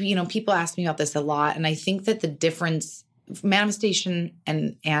it. People ask me about this a lot. And I think that the difference, manifestation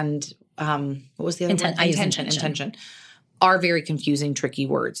and what was the other word? Intention are very confusing, tricky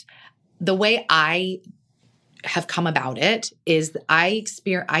words. The way I have come about it is I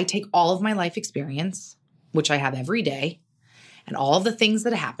take all of my life experience, which I have every day, and all of the things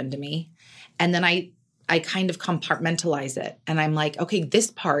that happened to me, and then I kind of compartmentalize it. And I'm like, okay,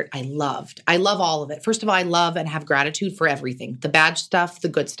 this part I loved. I love all of it. First of all, I love and have gratitude for everything. The bad stuff, the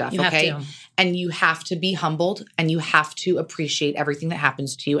good stuff, okay? And you have to be humbled and you have to appreciate everything that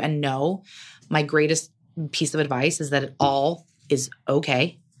happens to you and know my greatest piece of advice is that it all is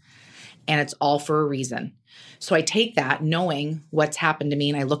okay and it's all for a reason. So I take that knowing what's happened to me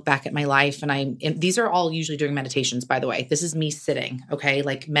and I look back at my life and these are all usually during meditations, by the way. This is me sitting, okay,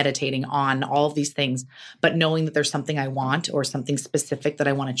 like meditating on all of these things, but knowing that there's something I want or something specific that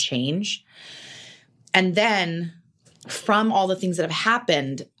I want to change. And then from all the things that have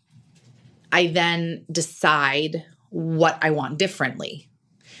happened, I then decide what I want differently.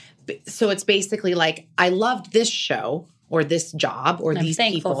 So it's basically like, I loved this show or this job or these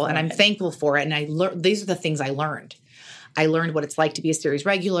people, and I'm thankful for it. And these are the things I learned. I learned what it's like to be a series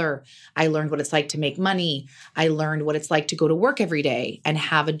regular. I learned what it's like to make money. I learned what it's like to go to work every day and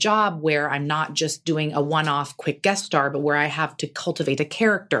have a job where I'm not just doing a one-off quick guest star, but where I have to cultivate a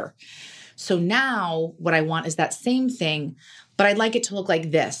character. So now what I want is that same thing, but I'd like it to look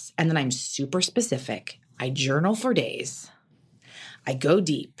like this. And then I'm super specific. I journal for days. I go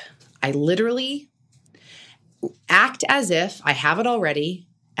deep. I literally act as if I have it already,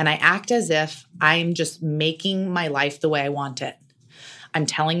 and I act as if I'm just making my life the way I want it. I'm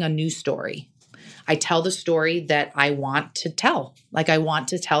telling a new story. I tell the story that I want to tell, like I want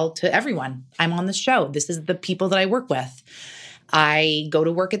to tell to everyone. I'm on the show. This is the people that I work with. I go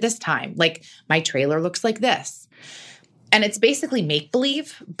to work at this time. Like my trailer looks like this. And it's basically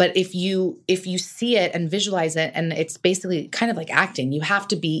make-believe, but if you see it and visualize it, and it's basically kind of like acting, you have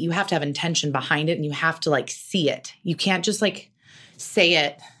to have intention behind it and you have to like see it. You can't just like say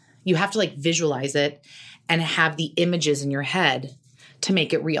it. You have to like visualize it and have the images in your head to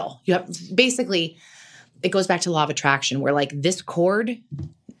make it real. You have basically, it goes back to law of attraction where like this cord,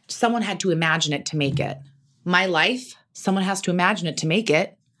 someone had to imagine it to make it. My life, someone has to imagine it to make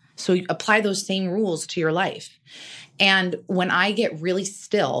it. So you apply those same rules to your life. And when I get really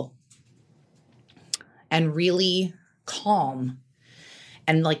still and really calm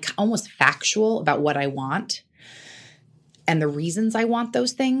and like almost factual about what I want and the reasons I want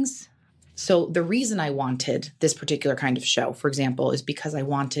those things. So the reason I wanted this particular kind of show, for example, is because I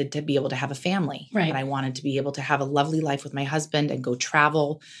wanted to be able to have a family. Right. And I wanted to be able to have a lovely life with my husband and go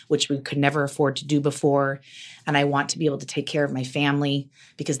travel, which we could never afford to do before. And I want to be able to take care of my family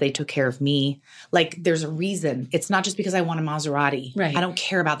because they took care of me. Like, there's a reason. It's not just because I want a Maserati. Right. I don't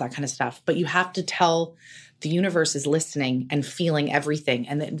care about that kind of stuff. But you have to tell the universe is listening and feeling everything.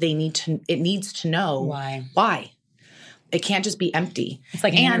 And that it needs to know why. It can't just be empty. It's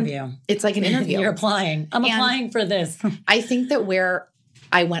like an interview. It's like an interview. You're applying. I'm applying for this. I think that where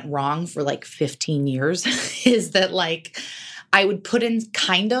I went wrong for like 15 years is that like I would put in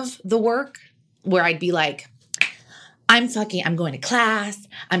kind of the work where I'd be like, I'm going to class.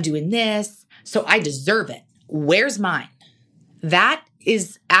 I'm doing this. So I deserve it. Where's mine? That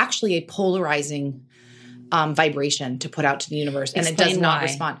is actually a polarizing vibration to put out to the universe. And Explain it does not why.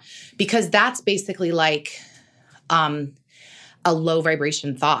 respond. Because that's basically like a low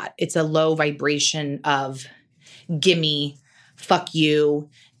vibration thought. It's a low vibration of gimme, fuck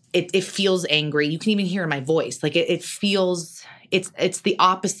you. It feels angry. You can even hear in my voice. Like it feels, it's the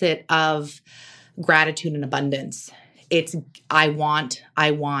opposite of gratitude and abundance. It's I want.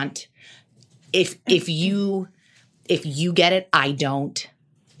 If you get it, I don't.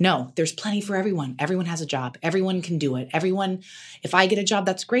 No, there's plenty for everyone. Everyone has a job. Everyone can do it. If I get a job,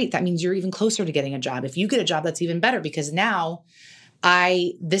 that's great. That means you're even closer to getting a job. If you get a job, that's even better because now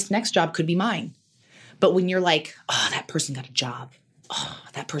this next job could be mine. But when you're like, oh, that person got a job. Oh,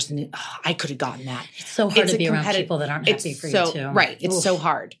 that person, I could have gotten that. It's so hard to be around people that aren't happy for you too. Right. It's so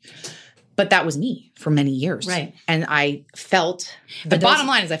hard. But that was me for many years. Right. And I felt, bottom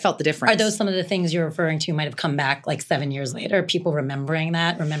line is I felt the difference. Are those some of the things you're referring to might have come back like 7 years later? People remembering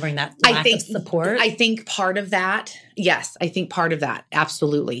that lack of support? I think part of that, yes, I think part of that,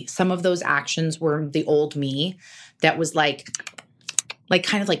 absolutely. Some of those actions were the old me that was like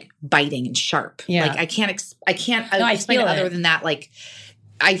kind of like biting and sharp. Yeah. Like I can't explain it other than that. Like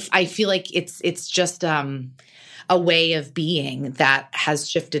I feel like it's just a way of being that has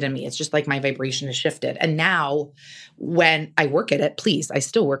shifted in me. It's just like my vibration has shifted. And now when I work at it, I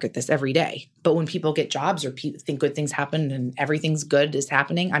still work at this every day. But when people get jobs or think good things happen and everything's good is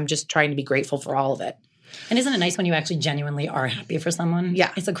happening, I'm just trying to be grateful for all of it. And isn't it nice when you actually genuinely are happy for someone?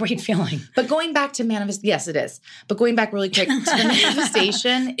 Yeah. It's a great feeling. But going back to yes, it is. But going back really quick to the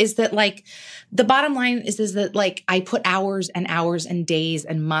manifestation is that like the bottom line is that like I put hours and hours and days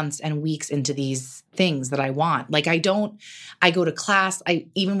and months and weeks into these things that I want. Like I go to class.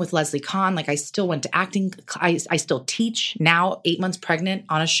 Even with Leslie Kahn, like I still went to acting. I still teach now 8 months pregnant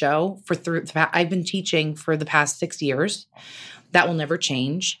on a show I've been teaching for the past 6 years. That will never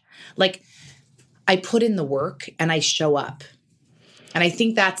change. Like I put in the work and I show up. And I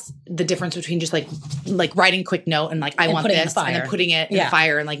think that's the difference between just like writing a quick note and like, I want this and then putting it in the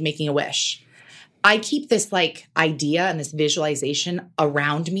fire and like making a wish. I keep this like idea and this visualization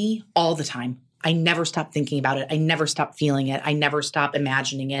around me all the time. I never stop thinking about it. I never stop feeling it. I never stop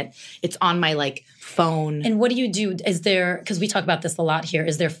imagining it. It's on my like phone. And what do you do? Is there, because we talk about this a lot here,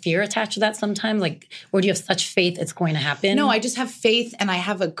 is there fear attached to that sometimes? Like, or do you have such faith it's going to happen? No, I just have faith and I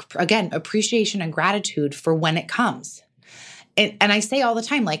have, appreciation and gratitude for when it comes. And I say all the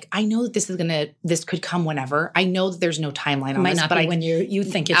time, like, I know that this could come whenever. I know that there's no timeline on this. It might not be when you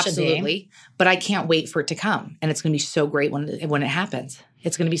think it should be. Absolutely. But I can't wait for it to come. And it's going to be so great when it happens.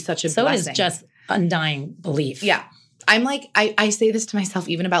 It's going to be such a blessing. So it is just undying belief. Yeah. I'm like, I say this to myself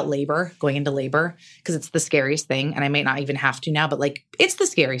even about labor, going into labor, because it's the scariest thing. And I may not even have to now, but like, it's the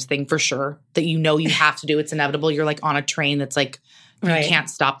scariest thing for sure that you have to do. It's inevitable. You're like on a train that's like, you can't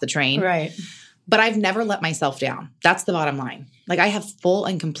stop the train. Right. But I've never let myself down. That's the bottom line. Like I have full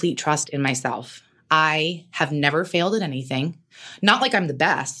and complete trust in myself. I have never failed at anything. Not like I'm the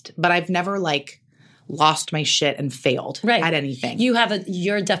best, but I've never like lost my shit and failed at anything. You have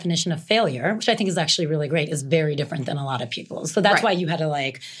your definition of failure, which I think is actually really great, is very different than a lot of people's. So that's why you had to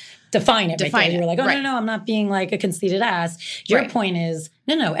like define it. You were like, oh, no, I'm not being like a conceited ass. Your point is,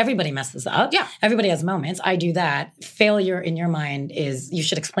 no, everybody messes up. Yeah. Everybody has moments. I do that. Failure in your mind is, you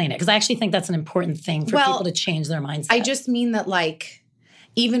should explain it. Because I actually think that's an important thing for people to change their mindset. I just mean that like,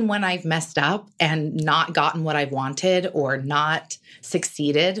 even when I've messed up and not gotten what I've wanted or not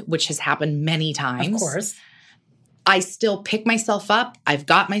succeeded, which has happened many times. Of course. I still pick myself up. I've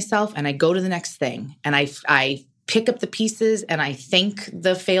got myself and I go to the next thing. And I pick up the pieces and I thank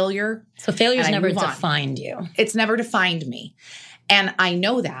the failure. So failure's never defined you. It's never defined me. And I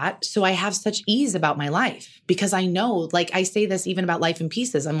know that. So I have such ease about my life because I know, like I say this even about Life in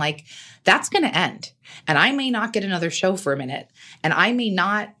Pieces. I'm like, that's going to end. And I may not get another show for a minute. And I may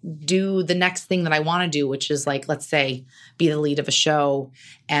not do the next thing that I want to do, which is like, let's say, be the lead of a show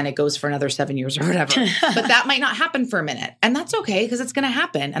and it goes for another 7 years or whatever. But that might not happen for a minute. And that's okay because it's going to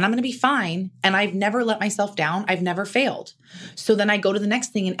happen and I'm going to be fine. And I've never let myself down. I've never failed. So then I go to the next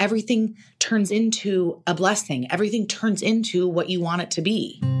thing and everything turns into a blessing. Everything turns into what you want it to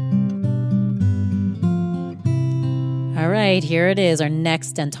be. All right, here it is, our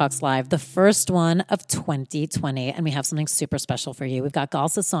next Den Talks Live, the first one of 2020, and we have something super special for you. We've got Gal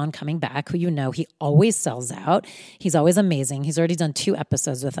Sasson coming back, who you know he always sells out. He's always amazing. He's already done 2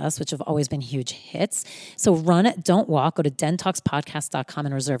 episodes with us, which have always been huge hits. So run, don't walk. Go to dentalkspodcast.com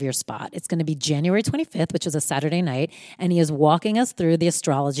and reserve your spot. It's going to be January 25th, which is a Saturday night, and he is walking us through the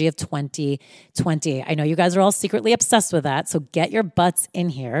astrology of 2020. I know you guys are all secretly obsessed with that, so get your butts in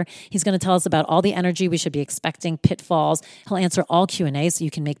here. He's going to tell us about all the energy we should be expecting, pitfalls. He'll answer all Q&A so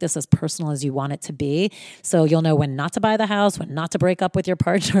you can make this as personal as you want it to be. So you'll know when not to buy the house, when not to break up with your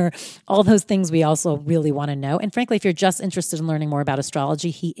partner, all those things we also really want to know. And frankly, if you're just interested in learning more about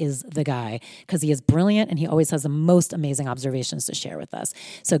astrology, he is the guy because he is brilliant and he always has the most amazing observations to share with us.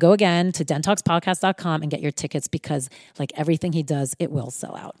 So go again to dentalkspodcast.com and get your tickets because like everything he does, it will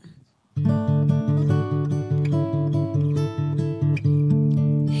sell out.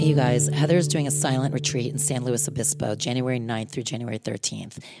 Hey, you guys, Heather's doing a silent retreat in San Luis Obispo, January 9th through January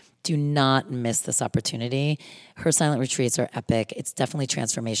 13th. Do not miss this opportunity. Her silent retreats are epic. It's definitely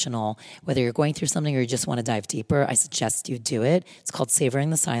transformational. Whether you're going through something or you just want to dive deeper, I suggest you do it. It's called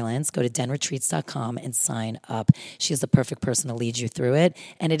Savoring the Silence. Go to denretreats.com and sign up. She is the perfect person to lead you through it.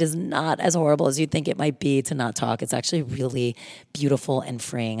 And it is not as horrible as you think it might be to not talk. It's actually really beautiful and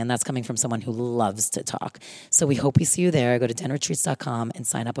freeing. And that's coming from someone who loves to talk. So we hope we see you there. Go to denretreats.com and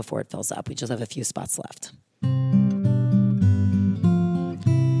sign up before it fills up. We just have a few spots left.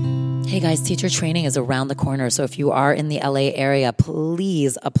 Hey guys, teacher training is around the corner. So if you are in the LA area,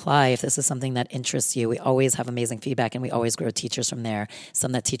 please apply if this is something that interests you. We always have amazing feedback and we always grow teachers from there.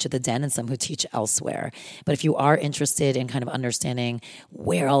 Some that teach at the Den and some who teach elsewhere. But if you are interested in kind of understanding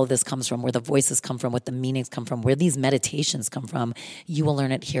where all of this comes from, where the voices come from, what the meanings come from, where these meditations come from, you will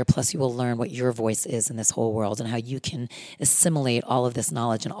learn it here. Plus you will learn what your voice is in this whole world and how you can assimilate all of this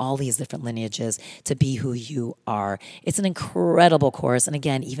knowledge and all these different lineages to be who you are. It's an incredible course. And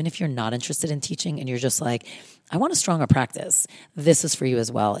again, even if you're not interested in teaching and you're just like, I want a stronger practice, this is for you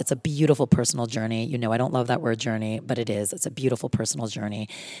as well. It's a beautiful personal journey. You know, I don't love that word journey, but it is. It's a beautiful personal journey.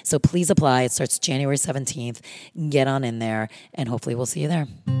 So please apply. It starts January 17th. Get on in there and hopefully we'll see you there.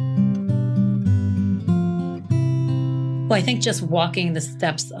 Well, I think just walking the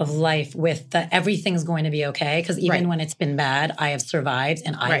steps of life with the everything's going to be okay, because even when it's been bad, I have survived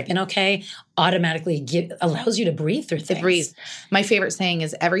and I've been okay, automatically allows you to breathe through things. It breathes. My favorite saying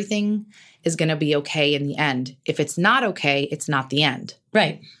is everything is going to be okay in the end. If it's not okay, it's not the end.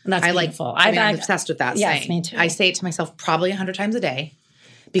 Right. And that's beautiful. I'm obsessed with that saying. Yes, me too. I say it to myself probably 100 times a day.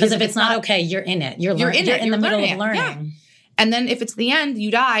 Because if it's not okay, you're in it. You're in the middle of learning. Yeah. And then if it's the end,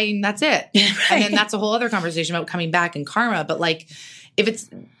 you die and that's it. Right. And then that's a whole other conversation about coming back and karma. But like, if it's,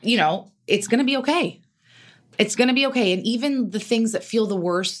 you know, it's going to be okay. It's going to be okay. And even the things that feel the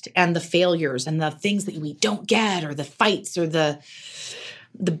worst and the failures and the things that we don't get or the fights or the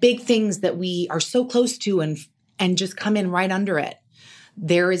big things that we are so close to and just come in right under it,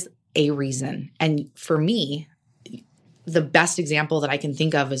 there is a reason. And for me, the best example that I can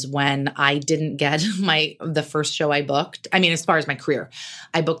think of is when I didn't get the first show I booked. I mean, as far as my career,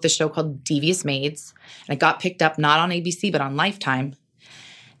 I booked this show called Devious Maids, and it got picked up not on ABC, but on Lifetime.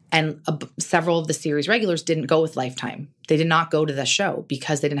 And several of the series regulars didn't go with Lifetime. They did not go to the show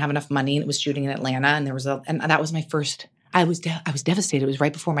because they didn't have enough money, and it was shooting in Atlanta. And and that was my first, I was devastated. It was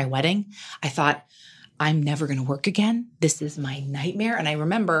right before my wedding. I thought, I'm never going to work again. This is my nightmare. And I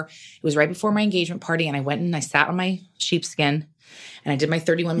remember it was right before my engagement party and I went and I sat on my sheepskin and I did my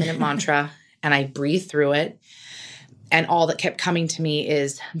 31-minute mantra and I breathed through it. And all that kept coming to me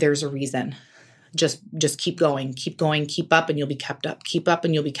is there's a reason. Just keep going, keep up and you'll be kept up. Keep up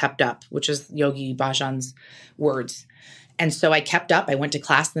and you'll be kept up, which is Yogi Bhajan's words. And so I kept up. I went to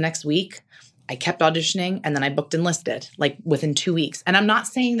class the next week. I kept auditioning and then I booked enlisted like within 2 weeks. And I'm not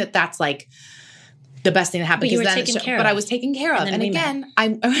saying that that's like the best thing that happened. But you were taken care of. But I was taken care of. And again,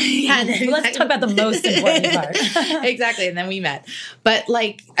 let's talk about the most important part. Exactly. And then we met. But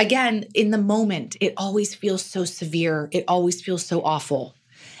like, again, in the moment, it always feels so severe. It always feels so awful.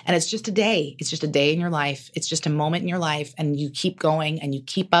 And it's just a day. It's just a day in your life. It's just a moment in your life. And you keep going and you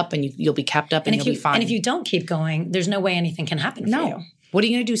keep up and you'll be kept up and you'll be fine. And if you don't keep going, there's no way anything can happen for you. What are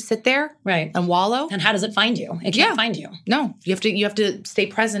you going to do? Sit there and wallow? And how does it find you? It can't find you. No, you have to stay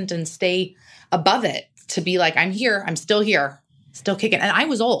present and stay above it to be like, I'm here. I'm still here. Still kicking. And I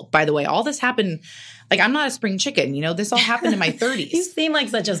was old, by the way. All this happened, like I'm not a spring chicken, this all happened in my 30s. You seem like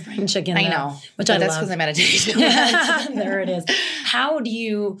such a spring chicken. I know. Which I love. That's because I meditate. There it is. How do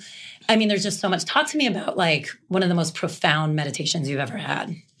you, there's just so much. Talk to me about like one of the most profound meditations you've ever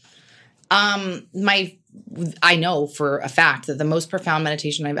had. I know for a fact that the most profound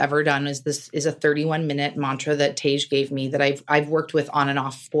meditation I've ever done is a 31-minute mantra that Tej gave me that I've worked with on and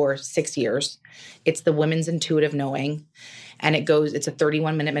off for 6 years. It's the Women's Intuitive Knowing. And it's a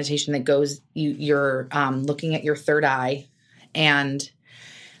 31-minute meditation that goes, you're looking at your third eye and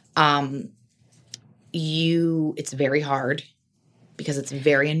it's very hard because it's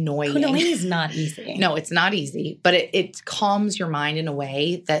very annoying. Kundalini is not easy. No, it's not easy, but it calms your mind in a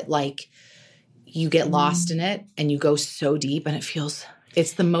way that like you get lost in it and you go so deep and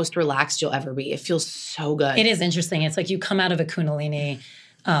it's the most relaxed you'll ever be. It feels so good. It is interesting. It's like you come out of a Kundalini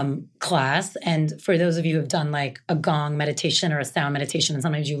class. And for those of you who have done like a gong meditation or a sound meditation, and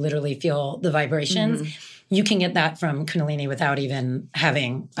sometimes you literally feel the vibrations, you can get that from Kundalini without even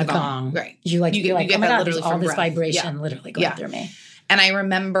having a gong. Right. You're like, oh my God, there's all this breath. vibration literally going through me. And I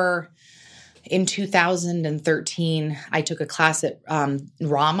remember in 2013, I took a class at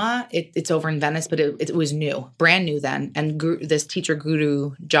Rama. It's over in Venice, but it was brand new then. And this teacher,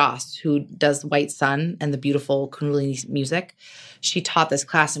 Guru Joss, who does White Sun and the beautiful Kundalini music, she taught this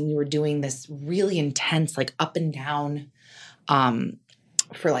class and we were doing this really intense, like up and down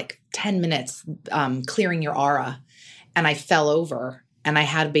for like 10 minutes, clearing your aura. And I fell over and I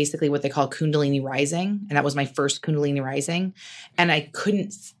had basically what they call Kundalini rising. And that was my first Kundalini rising. And I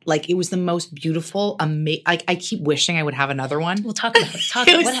couldn't, it was the most beautiful, I keep wishing I would have another one. Well, talk about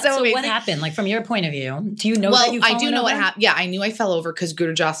it. What happened? Like from your point of view, do you know that you fell over? I do know what happened. Yeah, I knew I fell over because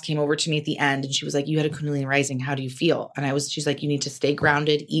Guru Joss came over to me at the end and she was like, you had a Kundalini rising. How do you feel? And she's like, you need to stay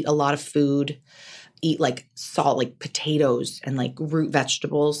grounded, eat a lot of food, eat like salt, like potatoes and like root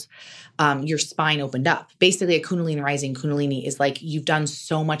vegetables. Your spine opened up. Basically, a Kundalini rising, Kundalini is like you've done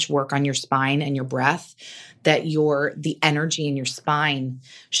so much work on your spine and your breath that the energy in your spine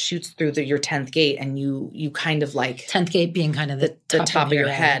shoots through your 10th gate and you kind of like 10th gate being kind of the top of your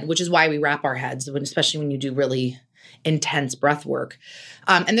head, which is why we wrap our heads, especially when you do really intense breath work.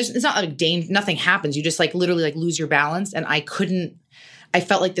 And it's not like nothing happens. You just like literally like lose your balance. And I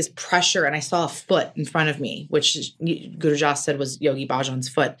felt like this pressure and I saw a foot in front of me, which Guru Joss said was Yogi Bhajan's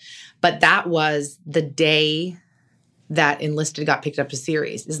foot. But that was the day that Enlisted got picked up to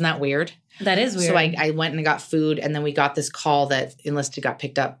series. Isn't that weird? That is weird. So I went and I got food and then we got this call that Enlisted got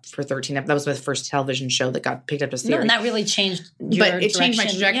picked up for 13 episodes. That was my first television show that got picked up to series. No, and that really changed changed my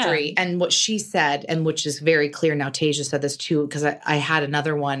trajectory. Yeah. And what she said, and which is very clear now, Tasia said this too, because I had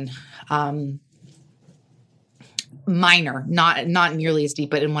another one minor, not nearly as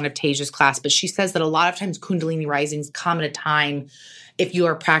deep, but in one of Tasia's class. But she says that a lot of times Kundalini risings come at a time, if you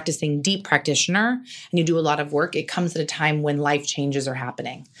are practicing deep practitioner and you do a lot of work, it comes at a time when life changes are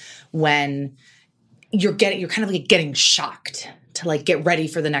happening, when you're kind of like getting shocked to like get ready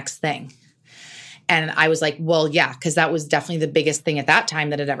for the next thing. And I was like, well, yeah, because that was definitely the biggest thing at that time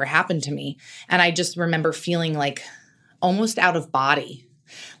that had ever happened to me. And I just remember feeling like almost out of body.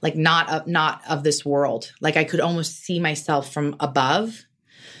 Like not of this world. Like I could almost see myself from above,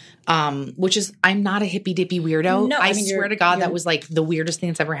 which is, I'm not a hippy dippy weirdo. No, I swear to God, that was like the weirdest thing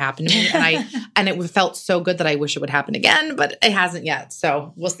that's ever happened to me. And it felt so good that I wish it would happen again, but it hasn't yet.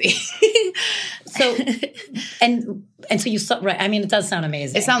 So we'll see. So, and so you saw, right. I mean, it does sound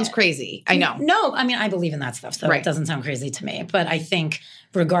amazing. It sounds crazy. I know. No, I mean, I believe in that stuff. So It doesn't sound crazy to me, but I think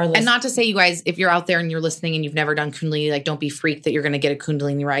regardless. And not to say, you guys, if you're out there and you're listening and you've never done Kundalini, like don't be freaked that you're going to get a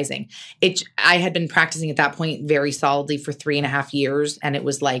Kundalini rising. I had been practicing at that point very solidly for 3.5 years. And it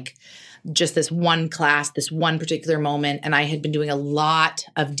was like just this one class, this one particular moment. And I had been doing a lot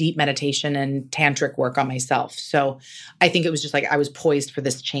of deep meditation and tantric work on myself. So I think it was just like I was poised for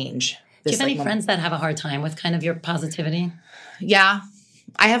this change. Do you have any friends that have a hard time with kind of your positivity? Yeah.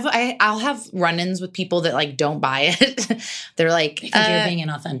 I'll have run-ins with people that like don't buy it. They're like, because you're being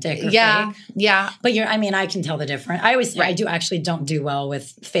inauthentic or fake. Yeah. But I can tell the difference. I always say I don't do well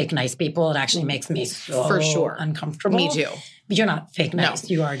with fake nice people. It actually makes me so for sure uncomfortable. Me too. But you're not fake nice.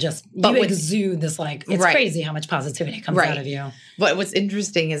 No. You are just, you exude this like, it's crazy how much positivity comes out of you. But what's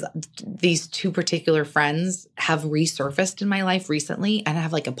interesting is these two particular friends have resurfaced in my life recently and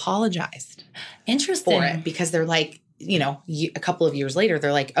have like apologized. Interesting. For it because they're like, a couple of years later,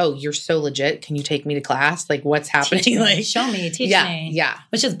 they're like, oh, you're so legit. Can you take me to class? Like, what's happening? Teach me, Like, show me, teach me. Yeah.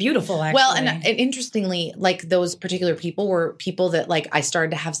 Which is beautiful, actually. Well, and interestingly, like those particular people were people that like I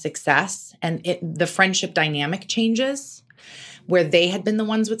started to have success, and the friendship dynamic changes where they had been the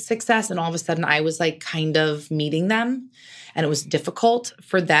ones with success. And all of a sudden I was like kind of meeting them, and it was difficult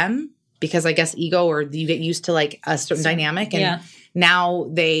for them because I guess ego, or you get used to like a certain dynamic, and now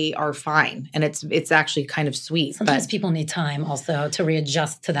they are fine. And it's actually kind of sweet. Sometimes people need time also to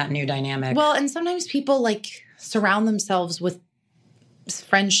readjust to that new dynamic. Well, and sometimes people like surround themselves with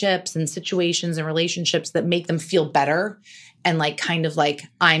friendships and situations and relationships that make them feel better, and like kind of like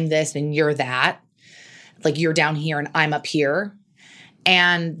I'm this and you're that, like you're down here and I'm up here.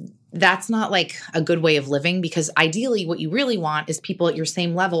 And that's not like a good way of living, because ideally what you really want is people at your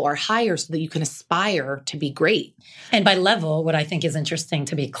same level or higher so that you can aspire to be great. And by level, what I think is interesting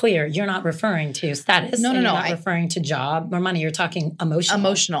to be clear, you're not referring to status. No. You're not referring to job or money. You're talking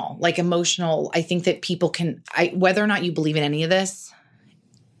emotional. Emotional. I think that people can, whether or not you believe in any of this,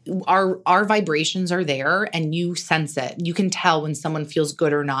 our vibrations are there, and you sense it. You can tell when someone feels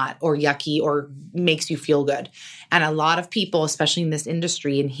good or not, or yucky, or makes you feel good. And a lot of people, especially in this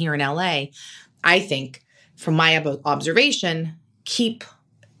industry and here in LA, I think from my observation, keep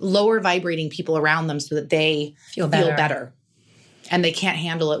lower vibrating people around them so that they feel better. And they can't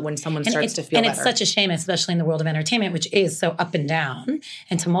handle it when someone starts to feel better. And it's such a shame, especially in the world of entertainment, which is so up and down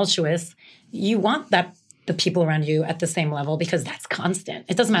and tumultuous. You want the people around you at the same level, because that's constant.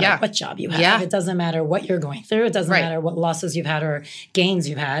 It doesn't matter what job you have. Yeah. It doesn't matter what you're going through. It doesn't matter what losses you've had or gains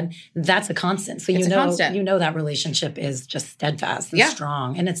you've had. That's a constant. So you know that relationship is just steadfast and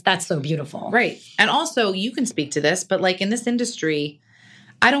strong. And that's so beautiful. Right. And also you can speak to this, but like in this industry,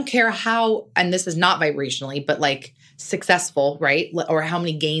 I don't care how, and this is not vibrationally, but like successful, right? Or how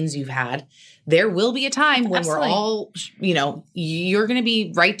many gains you've had. There will be a time when we're all, you're going to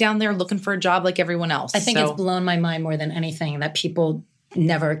be right down there looking for a job like everyone else. I think it's blown my mind more than anything that people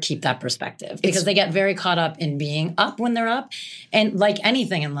never keep that perspective, because they get very caught up in being up when they're up. And like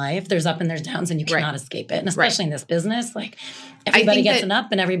anything in life, there's up and there's downs, and you cannot escape it. And especially in this business, like everybody gets an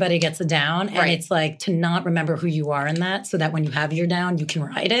up and everybody gets a down. And it's like to not remember who you are in that, so that when you have your down, you can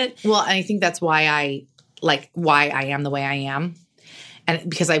ride it. Well, and I think that's why I am the way I am. And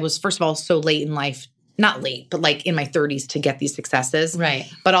because I was, first of all, so late in life, not late, but like in my 30s to get these successes.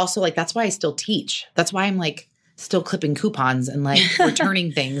 Right. But also like, that's why I still teach. That's why I'm like still clipping coupons and like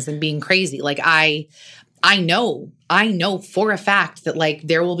returning things and being crazy. Like I know for a fact that like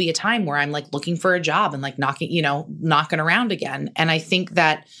there will be a time where I'm like looking for a job and like knocking around again. And I think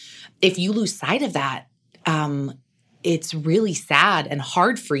that if you lose sight of that, it's really sad and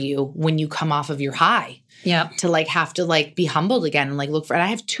hard for you when you come off of your high. Yeah. To like have to like be humbled again and like look for, and I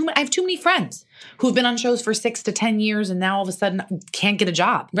have too many friends who've been on shows for 6 to 10 years and now all of a sudden can't get a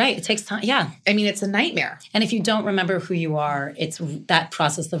job. Right. It takes time. Yeah. I mean, it's a nightmare. And if you don't remember who you are, it's that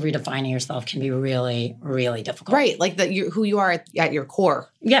process of redefining yourself can be really, really difficult. Right. Like who you are at your core.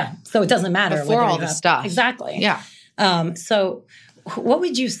 Yeah. So it doesn't matter. Before all this stuff. Exactly. Yeah. So what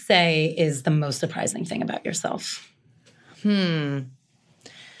would you say is the most surprising thing about yourself?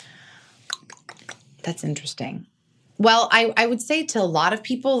 That's interesting. Well, I would say to a lot of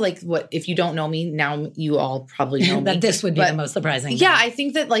people, like if you don't know me, now you all probably know me. That this would be the most surprising thing. Yeah, I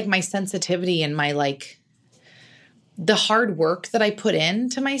think that like my sensitivity and my like the hard work that I put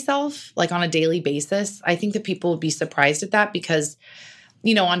into myself, like on a daily basis, I think that people would be surprised at that, because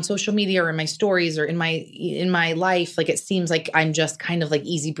on social media or in my stories or in my life, like it seems like I'm just kind of like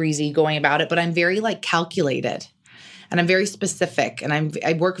easy breezy going about it, but I'm very like calculated and I'm very specific, and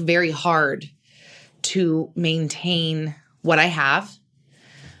I work very hard to maintain what I have,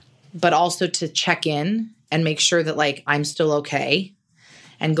 but also to check in and make sure that like I'm still okay,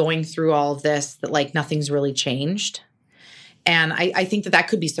 and going through all of this, that like nothing's really changed. And I think that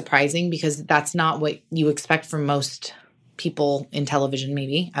could be surprising, because that's not what you expect from most people in television,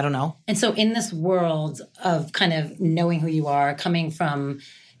 maybe. I don't know. And so in this world of kind of knowing who you are, coming from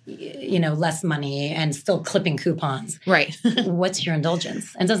less money and still clipping coupons. Right. What's your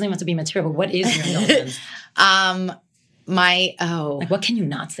indulgence? And it doesn't even have to be material, but what is your indulgence? Like, what can you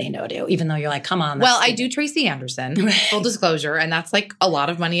not say no to, even though you're like, come on. Well, I do Tracy Anderson, full disclosure, and that's like a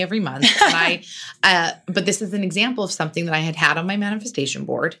lot of money every month. And but this is an example of something that I had on my manifestation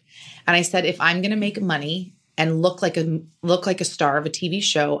board. And I said, if I'm going to make money and look like a star of a TV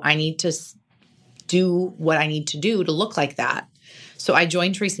show, I need to do what I need to do to look like that. So I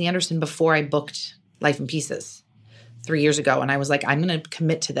joined Tracy Anderson before I booked Life in Pieces 3 years ago. And I was like, I'm going to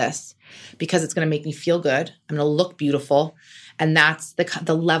commit to this because it's going to make me feel good. I'm going to look beautiful. And that's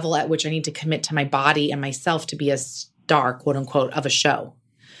the level at which I need to commit to my body and myself to be as star, quote unquote, of a show.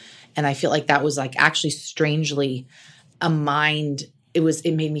 And I feel like that was like actually strangely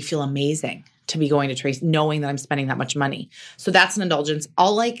it made me feel amazing to be going to Trace, knowing that I'm spending that much money. So that's an indulgence.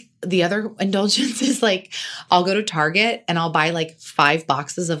 The other indulgence is like, I'll go to Target and I'll buy like 5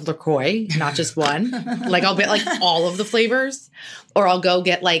 boxes of LaCroix, not just one. Like I'll get like all of the flavors, or I'll go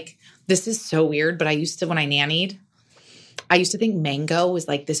get like, this is so weird, but when I nannied, I used to think mango was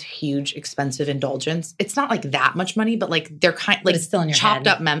like this huge expensive indulgence. It's not like that much money, but like they're like it's still in your chopped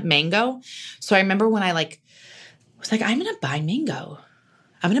head. up mango. So I remember when I was like, I'm going to buy mango.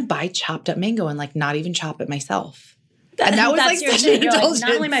 I'm going to buy chopped up mango and like not even chop it myself. And that was like such an indulgence.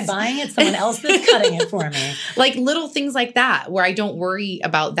 Not only am I buying it, someone else is cutting it for me. Like little things like that where I don't worry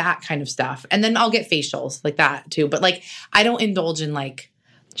about that kind of stuff. And then I'll get facials like that too. But like I don't indulge in like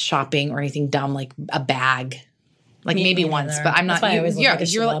shopping or anything dumb like a bag. Like maybe once, but I'm not. That's why I always look like a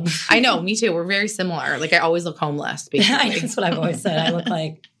you're like, schlub. I know, me too. We're very similar. Like I always look homeless. Basically. That's what I've always said. I look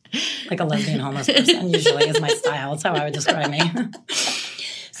like a lesbian homeless person. Usually is my style. That's how I would describe me.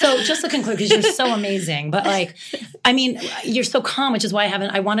 So just to conclude, because you're so amazing, but like, I mean, you're so calm, which is why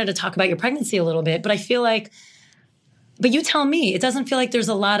I wanted to talk about your pregnancy a little bit, but I feel like, but you tell me, it doesn't feel like there's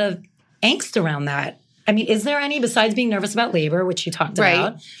a lot of angst around that. I mean, is there any, besides being nervous about labor, which you talked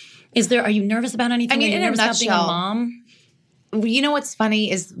about, are you nervous about anything? I mean, are you in a nervous about being a nutshell, mom? You know what's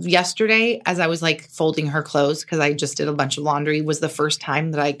funny is yesterday, as I was like folding her clothes, because I just did a bunch of laundry, was the first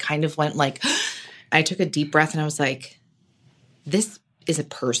time that I kind of went like, I took a deep breath and I was like, this is a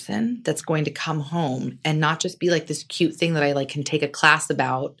person that's going to come home and not just be like this cute thing that I like can take a class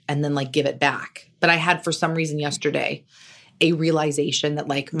about and then like give it back. But I had for some reason yesterday a realization that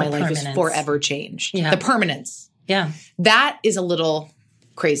like my life is forever changed. Yeah. The permanence. Yeah. That is a little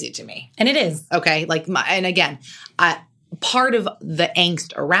crazy to me. And it is. Okay. Like and again, part of the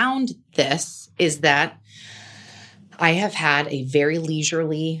angst around this is that I have had a very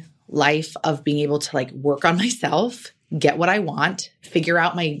leisurely life of being able to like work on myself, get what I want, figure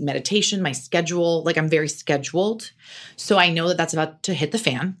out my meditation, my schedule. Like I'm very scheduled. So I know that that's about to hit the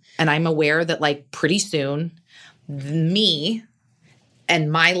fan. And I'm aware that like pretty soon me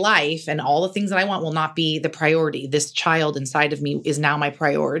and my life and all the things that I want will not be the priority. This child inside of me is now my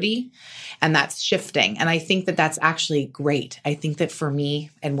priority. And that's shifting. And I think that that's actually great. I think that for me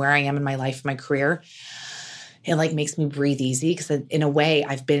and where I am in my life, my career, it like makes me breathe easy because in a way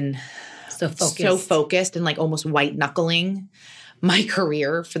I've been so focused and like almost white knuckling my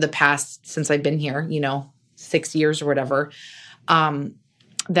career for the past, since I've been here, 6 years or whatever,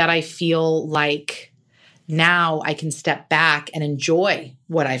 that I feel like now I can step back and enjoy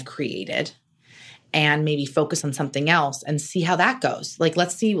what I've created and maybe focus on something else and see how that goes. Like,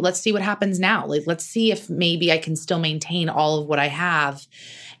 let's see what happens now. Like, let's see if maybe I can still maintain all of what I have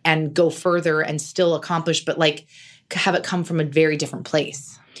and go further and still accomplish, but like have it come from a very different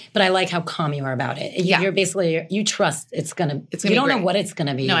place. But I like how calm you are about it. Yeah. You're basically, you trust it's going to, you don't know what it's going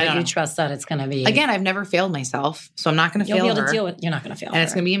to be, no, but you trust that it's going to be. Again, I've never failed myself, so I'm not going to fail her. You'll be able to deal with, you're not going to fail her. And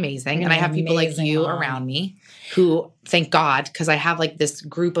it's going to be amazing. And I have people like you around me who, thank God, because I have like this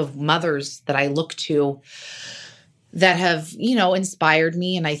group of mothers that I look to that have, inspired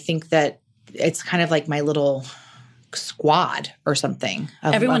me. And I think that it's kind of like my little squad or something.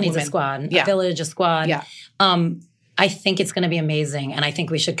 Everyone needs a squad, a village, a squad. Yeah. I think it's going to be amazing. And I think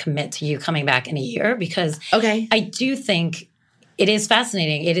we should commit to you coming back in a year because I do think it is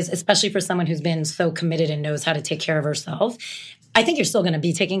fascinating. It is, especially for someone who's been so committed and knows how to take care of herself. I think you're still going to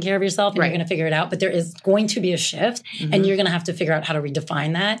be taking care of yourself and you're going to figure it out, but there is going to be a shift and you're going to have to figure out how to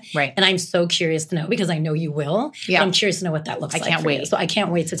redefine that. Right. And I'm so curious to know because I know you will. Yeah. But I'm curious to know what that looks like. I can't wait. So I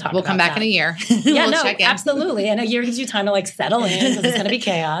can't wait to talk about that. We'll come back in a year. Yeah, we'll check in. Absolutely. And a year gives you time to like settle in because it's going to be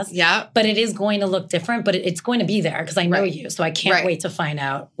chaos. Yeah. But it is going to look different, but it's going to be there because I know you. So I can't wait to find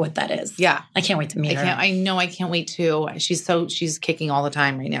out what that is. Yeah. I can't wait to meet her. I know I can't wait too. She's kicking all the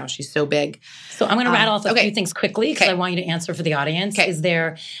time right now. She's so big. So I'm going to rattle off a few things quickly because I want you to answer for the audience. Okay. Is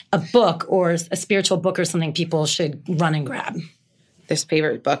there a book or a spiritual book or something people should run and grab? Their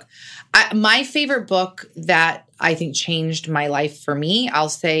favorite book. My favorite book that I think changed my life for me, I'll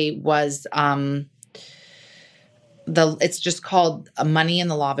say, was it's just called Money and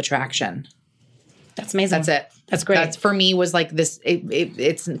the Law of Attraction. That's amazing. That's it. That's great. That's for me was like this.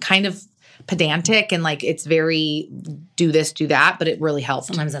 It's kind of pedantic and like it's very do this, do that, but it really helped.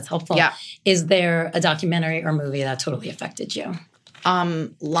 Sometimes that's helpful. Yeah. Is there a documentary or movie that totally affected you?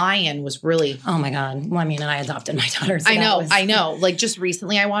 Lion was really. Oh my God. Well, I mean, and I adopted my daughter. So I know. Like just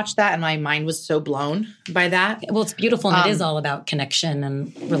recently I watched that and my mind was so blown by that. Well, it's beautiful and it is all about connection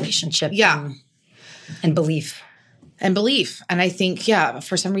and relationship. Yeah. And belief. And I think,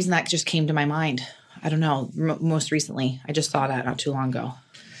 for some reason that just came to my mind. I don't know, most recently. I just saw that not too long ago.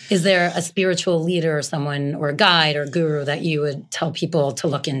 Is there a spiritual leader or someone or a guide or guru that you would tell people to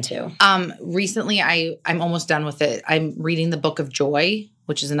look into? Recently, I'm almost done with it. I'm reading the Book of Joy,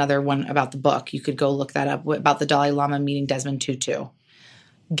 which is another one about the book. You could go look that up, about the Dalai Lama meeting Desmond Tutu.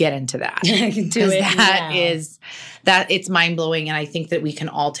 Get into that. Do it That it's mind blowing. And I think that we can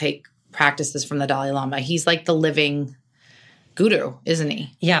all take practices from the Dalai Lama. He's like the living guru, isn't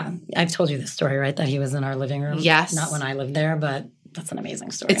he? Yeah. I've told you this story, right? That he was in our living room. Yes. Not when I lived there, but that's an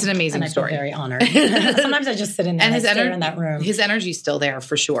amazing story. It's an amazing and story. I feel very honored. Sometimes I just sit in there and stare in that room. His energy's still there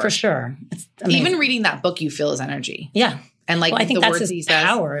for sure. For sure. It's amazing. Even reading that book, you feel his energy. Yeah. And like I think the that's words his he says.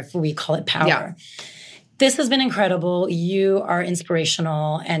 power, if we call it power. Yeah. This has been incredible. You are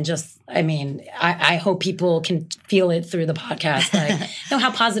inspirational. And just, I hope people can feel it through the podcast. I know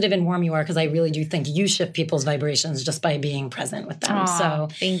how positive and warm you are, because I really do think you shift people's vibrations just by being present with them. Aww, so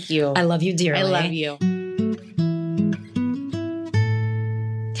thank you. I love you dearly. I love you.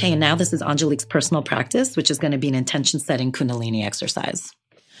 Okay, and now this is Angelique's personal practice, which is going to be an intention-setting Kundalini exercise.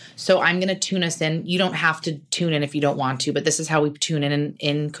 So I'm going to tune us in. You don't have to tune in if you don't want to, but this is how we tune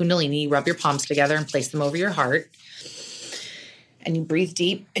in Kundalini. You rub your palms together and place them over your heart. And you breathe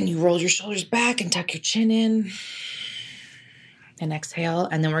deep and you roll your shoulders back and tuck your chin in. And exhale.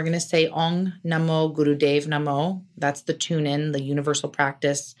 And then we're going to say Ong Namo Gurudev Namo. That's the tune in, the universal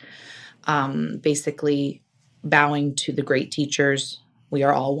practice. Basically bowing to the great teachers. We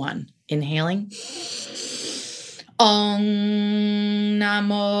are all one. Inhaling. Om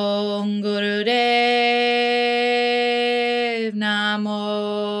Namo Gurudev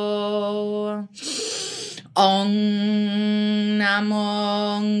Namo. Om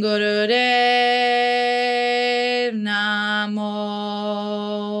Namo Gurudev Namo.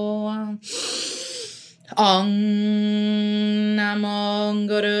 Om Namo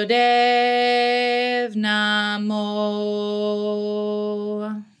Gurudev Namo.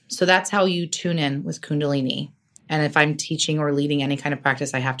 So that's how you tune in with Kundalini. And if I'm teaching or leading any kind of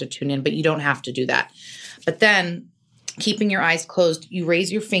practice, I have to tune in, but you don't have to do that. But then, keeping your eyes closed, you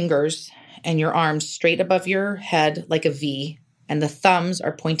raise your fingers and your arms straight above your head like a V, and the thumbs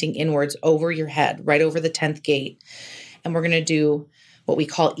are pointing inwards over your head, right over the 10th gate. And we're going to do what we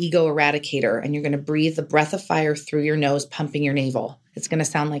call ego eradicator, and you're going to breathe the breath of fire through your nose, pumping your navel. It's going to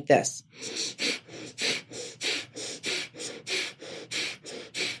sound like this.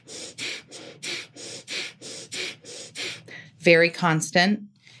 Very constant,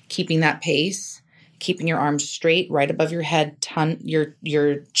 keeping that pace, keeping your arms straight, right above your head, your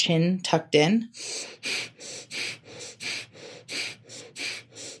chin tucked in.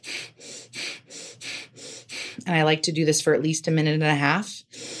 And I like to do this for at least a minute and a half.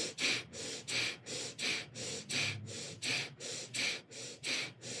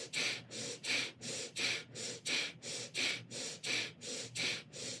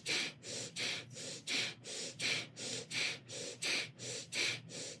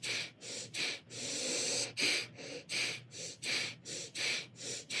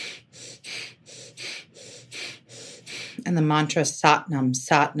 And the mantra Satnam,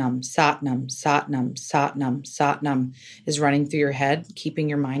 Satnam, Satnam, Satnam, Satnam, Satnam is running through your head, keeping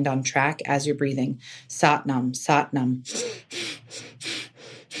your mind on track as you're breathing. Satnam, Satnam.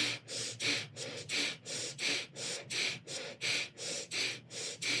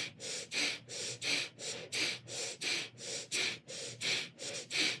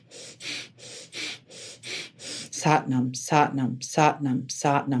 Satnam, Satnam, Satnam,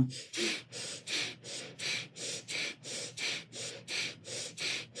 Satnam.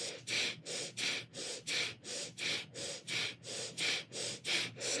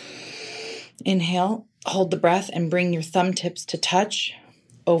 Inhale, hold the breath, and bring your thumb tips to touch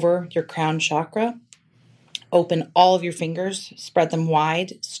over your crown chakra. Open all of your fingers, spread them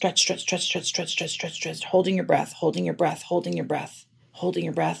wide, stretch, stretch, stretch, stretch, stretch, stretch, stretch, stretch, holding your breath, holding your breath, holding your breath, holding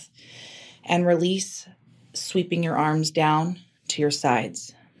your breath, and release, sweeping your arms down to your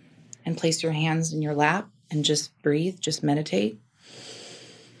sides. And place your hands in your lap and just breathe, just meditate.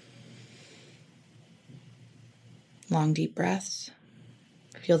 Long, deep breaths.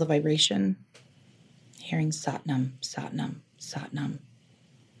 Feel the vibration. Hearing Satnam, Satnam, Satnam.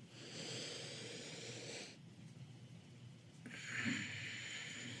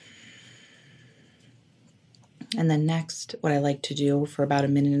 And then next, what I like to do for about a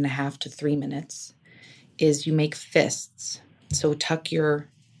minute and a half to 3 minutes is you make fists. So tuck your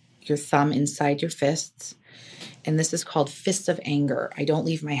thumb inside your fists. And this is called fists of anger. I don't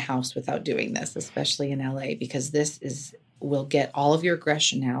leave my house without doing this, especially in LA, because this will get all of your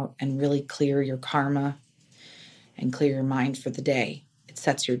aggression out and really clear your karma and clear your mind for the day. it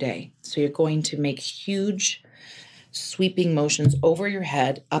sets your day. So you're going to make huge sweeping motions over your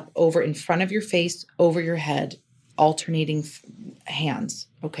head, up, over, in front of your face, over your head, alternating hands.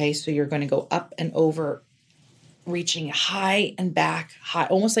 Okay, so you're going to go up and over, reaching high and back, high,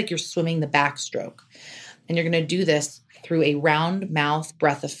 almost like you're swimming the backstroke. And you're going to do this through a round mouth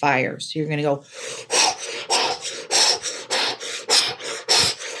breath of fire. So you're going to go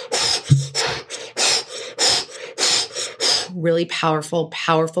really powerful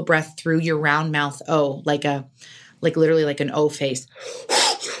breath through your round mouth O, like literally like an O face.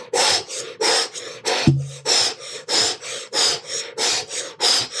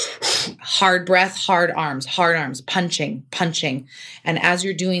 Hard breath, hard arms, punching. And as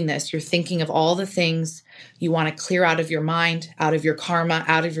you're doing this, you're thinking of all the things you want to clear out of your mind, out of your karma,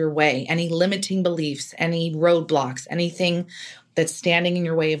 out of your way, any limiting beliefs, any roadblocks, anything that's standing in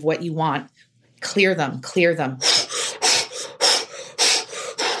your way of what you want. Clear them.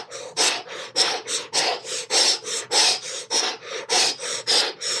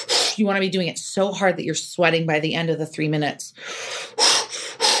 You want to be doing it so hard that you're sweating by the end of the 3 minutes.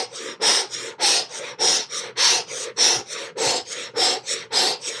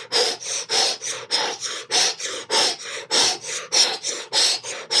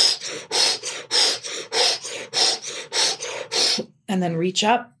 And then reach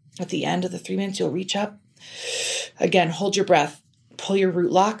up. At the end of the 3 minutes, you'll reach up. Again, hold your breath. Pull your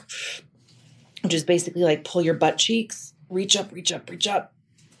root lock, which is basically like pull your butt cheeks. Reach up.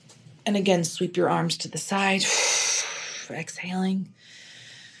 And again, sweep your arms to the side. Exhaling.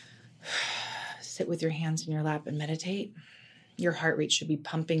 Sit with your hands in your lap and meditate. Your heart rate should be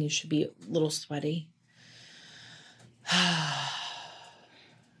pumping. You should be a little sweaty.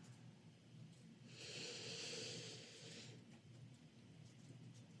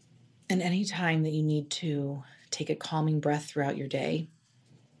 And any time that you need to take a calming breath throughout your day,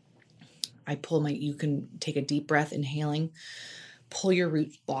 you can take a deep breath, inhaling, pull your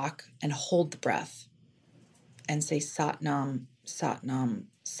root lock and hold the breath and say Satnam, Satnam,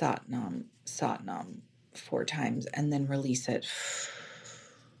 Satnam, Satnam 4 times, and then release it.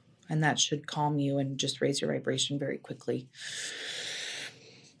 And that should calm you and just raise your vibration very quickly.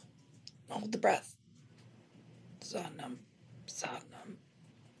 Hold the breath. Satnam, Satnam,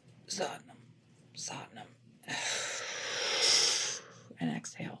 Satnam, Satnam. And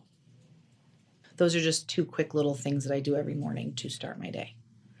exhale. Those are just 2 quick little things that I do every morning to start my day.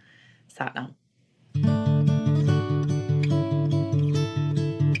 Satnam.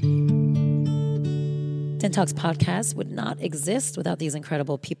 Den Talks podcast would not exist without these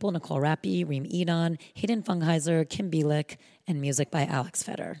incredible people: Nicole Rappi, Reem Edon, Hayden Fungheiser, Kim Bielik, and music by Alex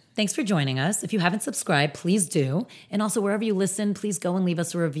Feder. Thanks for joining us. If you haven't subscribed, please do. And also, wherever you listen, please go and leave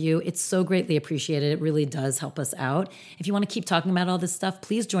us a review. It's so greatly appreciated. It really does help us out. If you want to keep talking about all this stuff,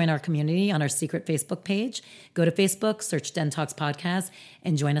 please join our community on our secret Facebook page. Go to Facebook, search Den Talks Podcast,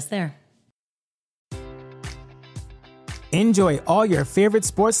 and join us there. Enjoy all your favorite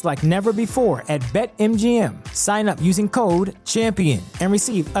sports like never before at BetMGM. Sign up using code CHAMPION and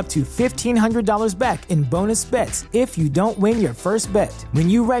receive up to $1,500 back in bonus bets if you don't win your first bet. When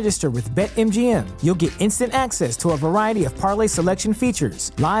you register with BetMGM, you'll get instant access to a variety of parlay selection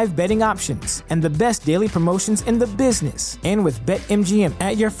features, live betting options, and the best daily promotions in the business. And with BetMGM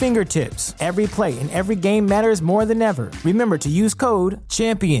at your fingertips, every play and every game matters more than ever. Remember to use code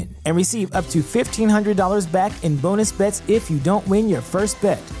CHAMPION and receive up to $1,500 back in bonus bets if you don't win your first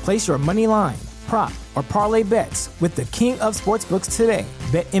bet. Place your money line, prop, or parlay bets with the king of sportsbooks today.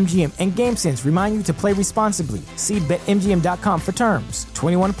 BetMGM and GameSense remind you to play responsibly. See BetMGM.com for terms.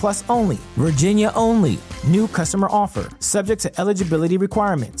 21 plus only. Virginia only. New customer offer. Subject to eligibility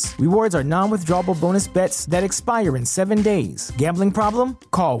requirements. Rewards are non-withdrawable bonus bets that expire in 7 days. Gambling problem?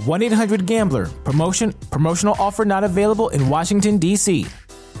 Call 1-800-GAMBLER. Promotional offer not available in Washington, D.C.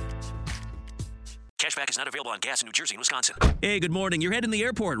 Cashback is not available on gas in New Jersey and Wisconsin. Hey, good morning. You're heading to the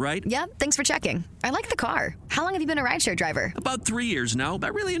airport, right? Yep, thanks for checking. I like the car. How long have you been a rideshare driver? About 3 years now. I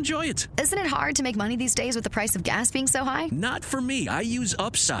really enjoy it. Isn't it hard to make money these days with the price of gas being so high? Not for me. I use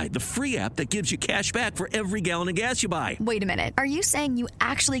Upside, the free app that gives you cash back for every gallon of gas you buy. Wait a minute. Are you saying you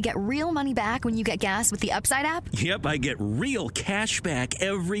actually get real money back when you get gas with the Upside app? Yep, I get real cash back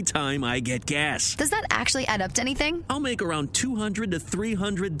every time I get gas. Does that actually add up to anything? I'll make around $200 to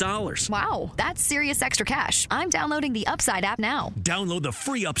 $300. Wow, that's serious extra extra cash. I'm downloading the Upside app now. Download the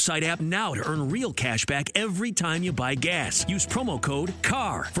free Upside app now to earn real cash back every time you buy gas. Use promo code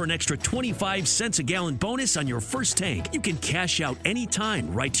CAR for an extra 25 cents a gallon bonus on your first tank. You can cash out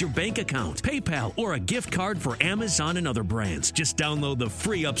anytime right to your bank account, PayPal, or a gift card for Amazon and other brands. Just download the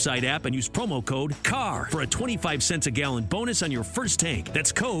free Upside app and use promo code CAR for a 25 cents a gallon bonus on your first tank.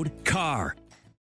 That's code CAR.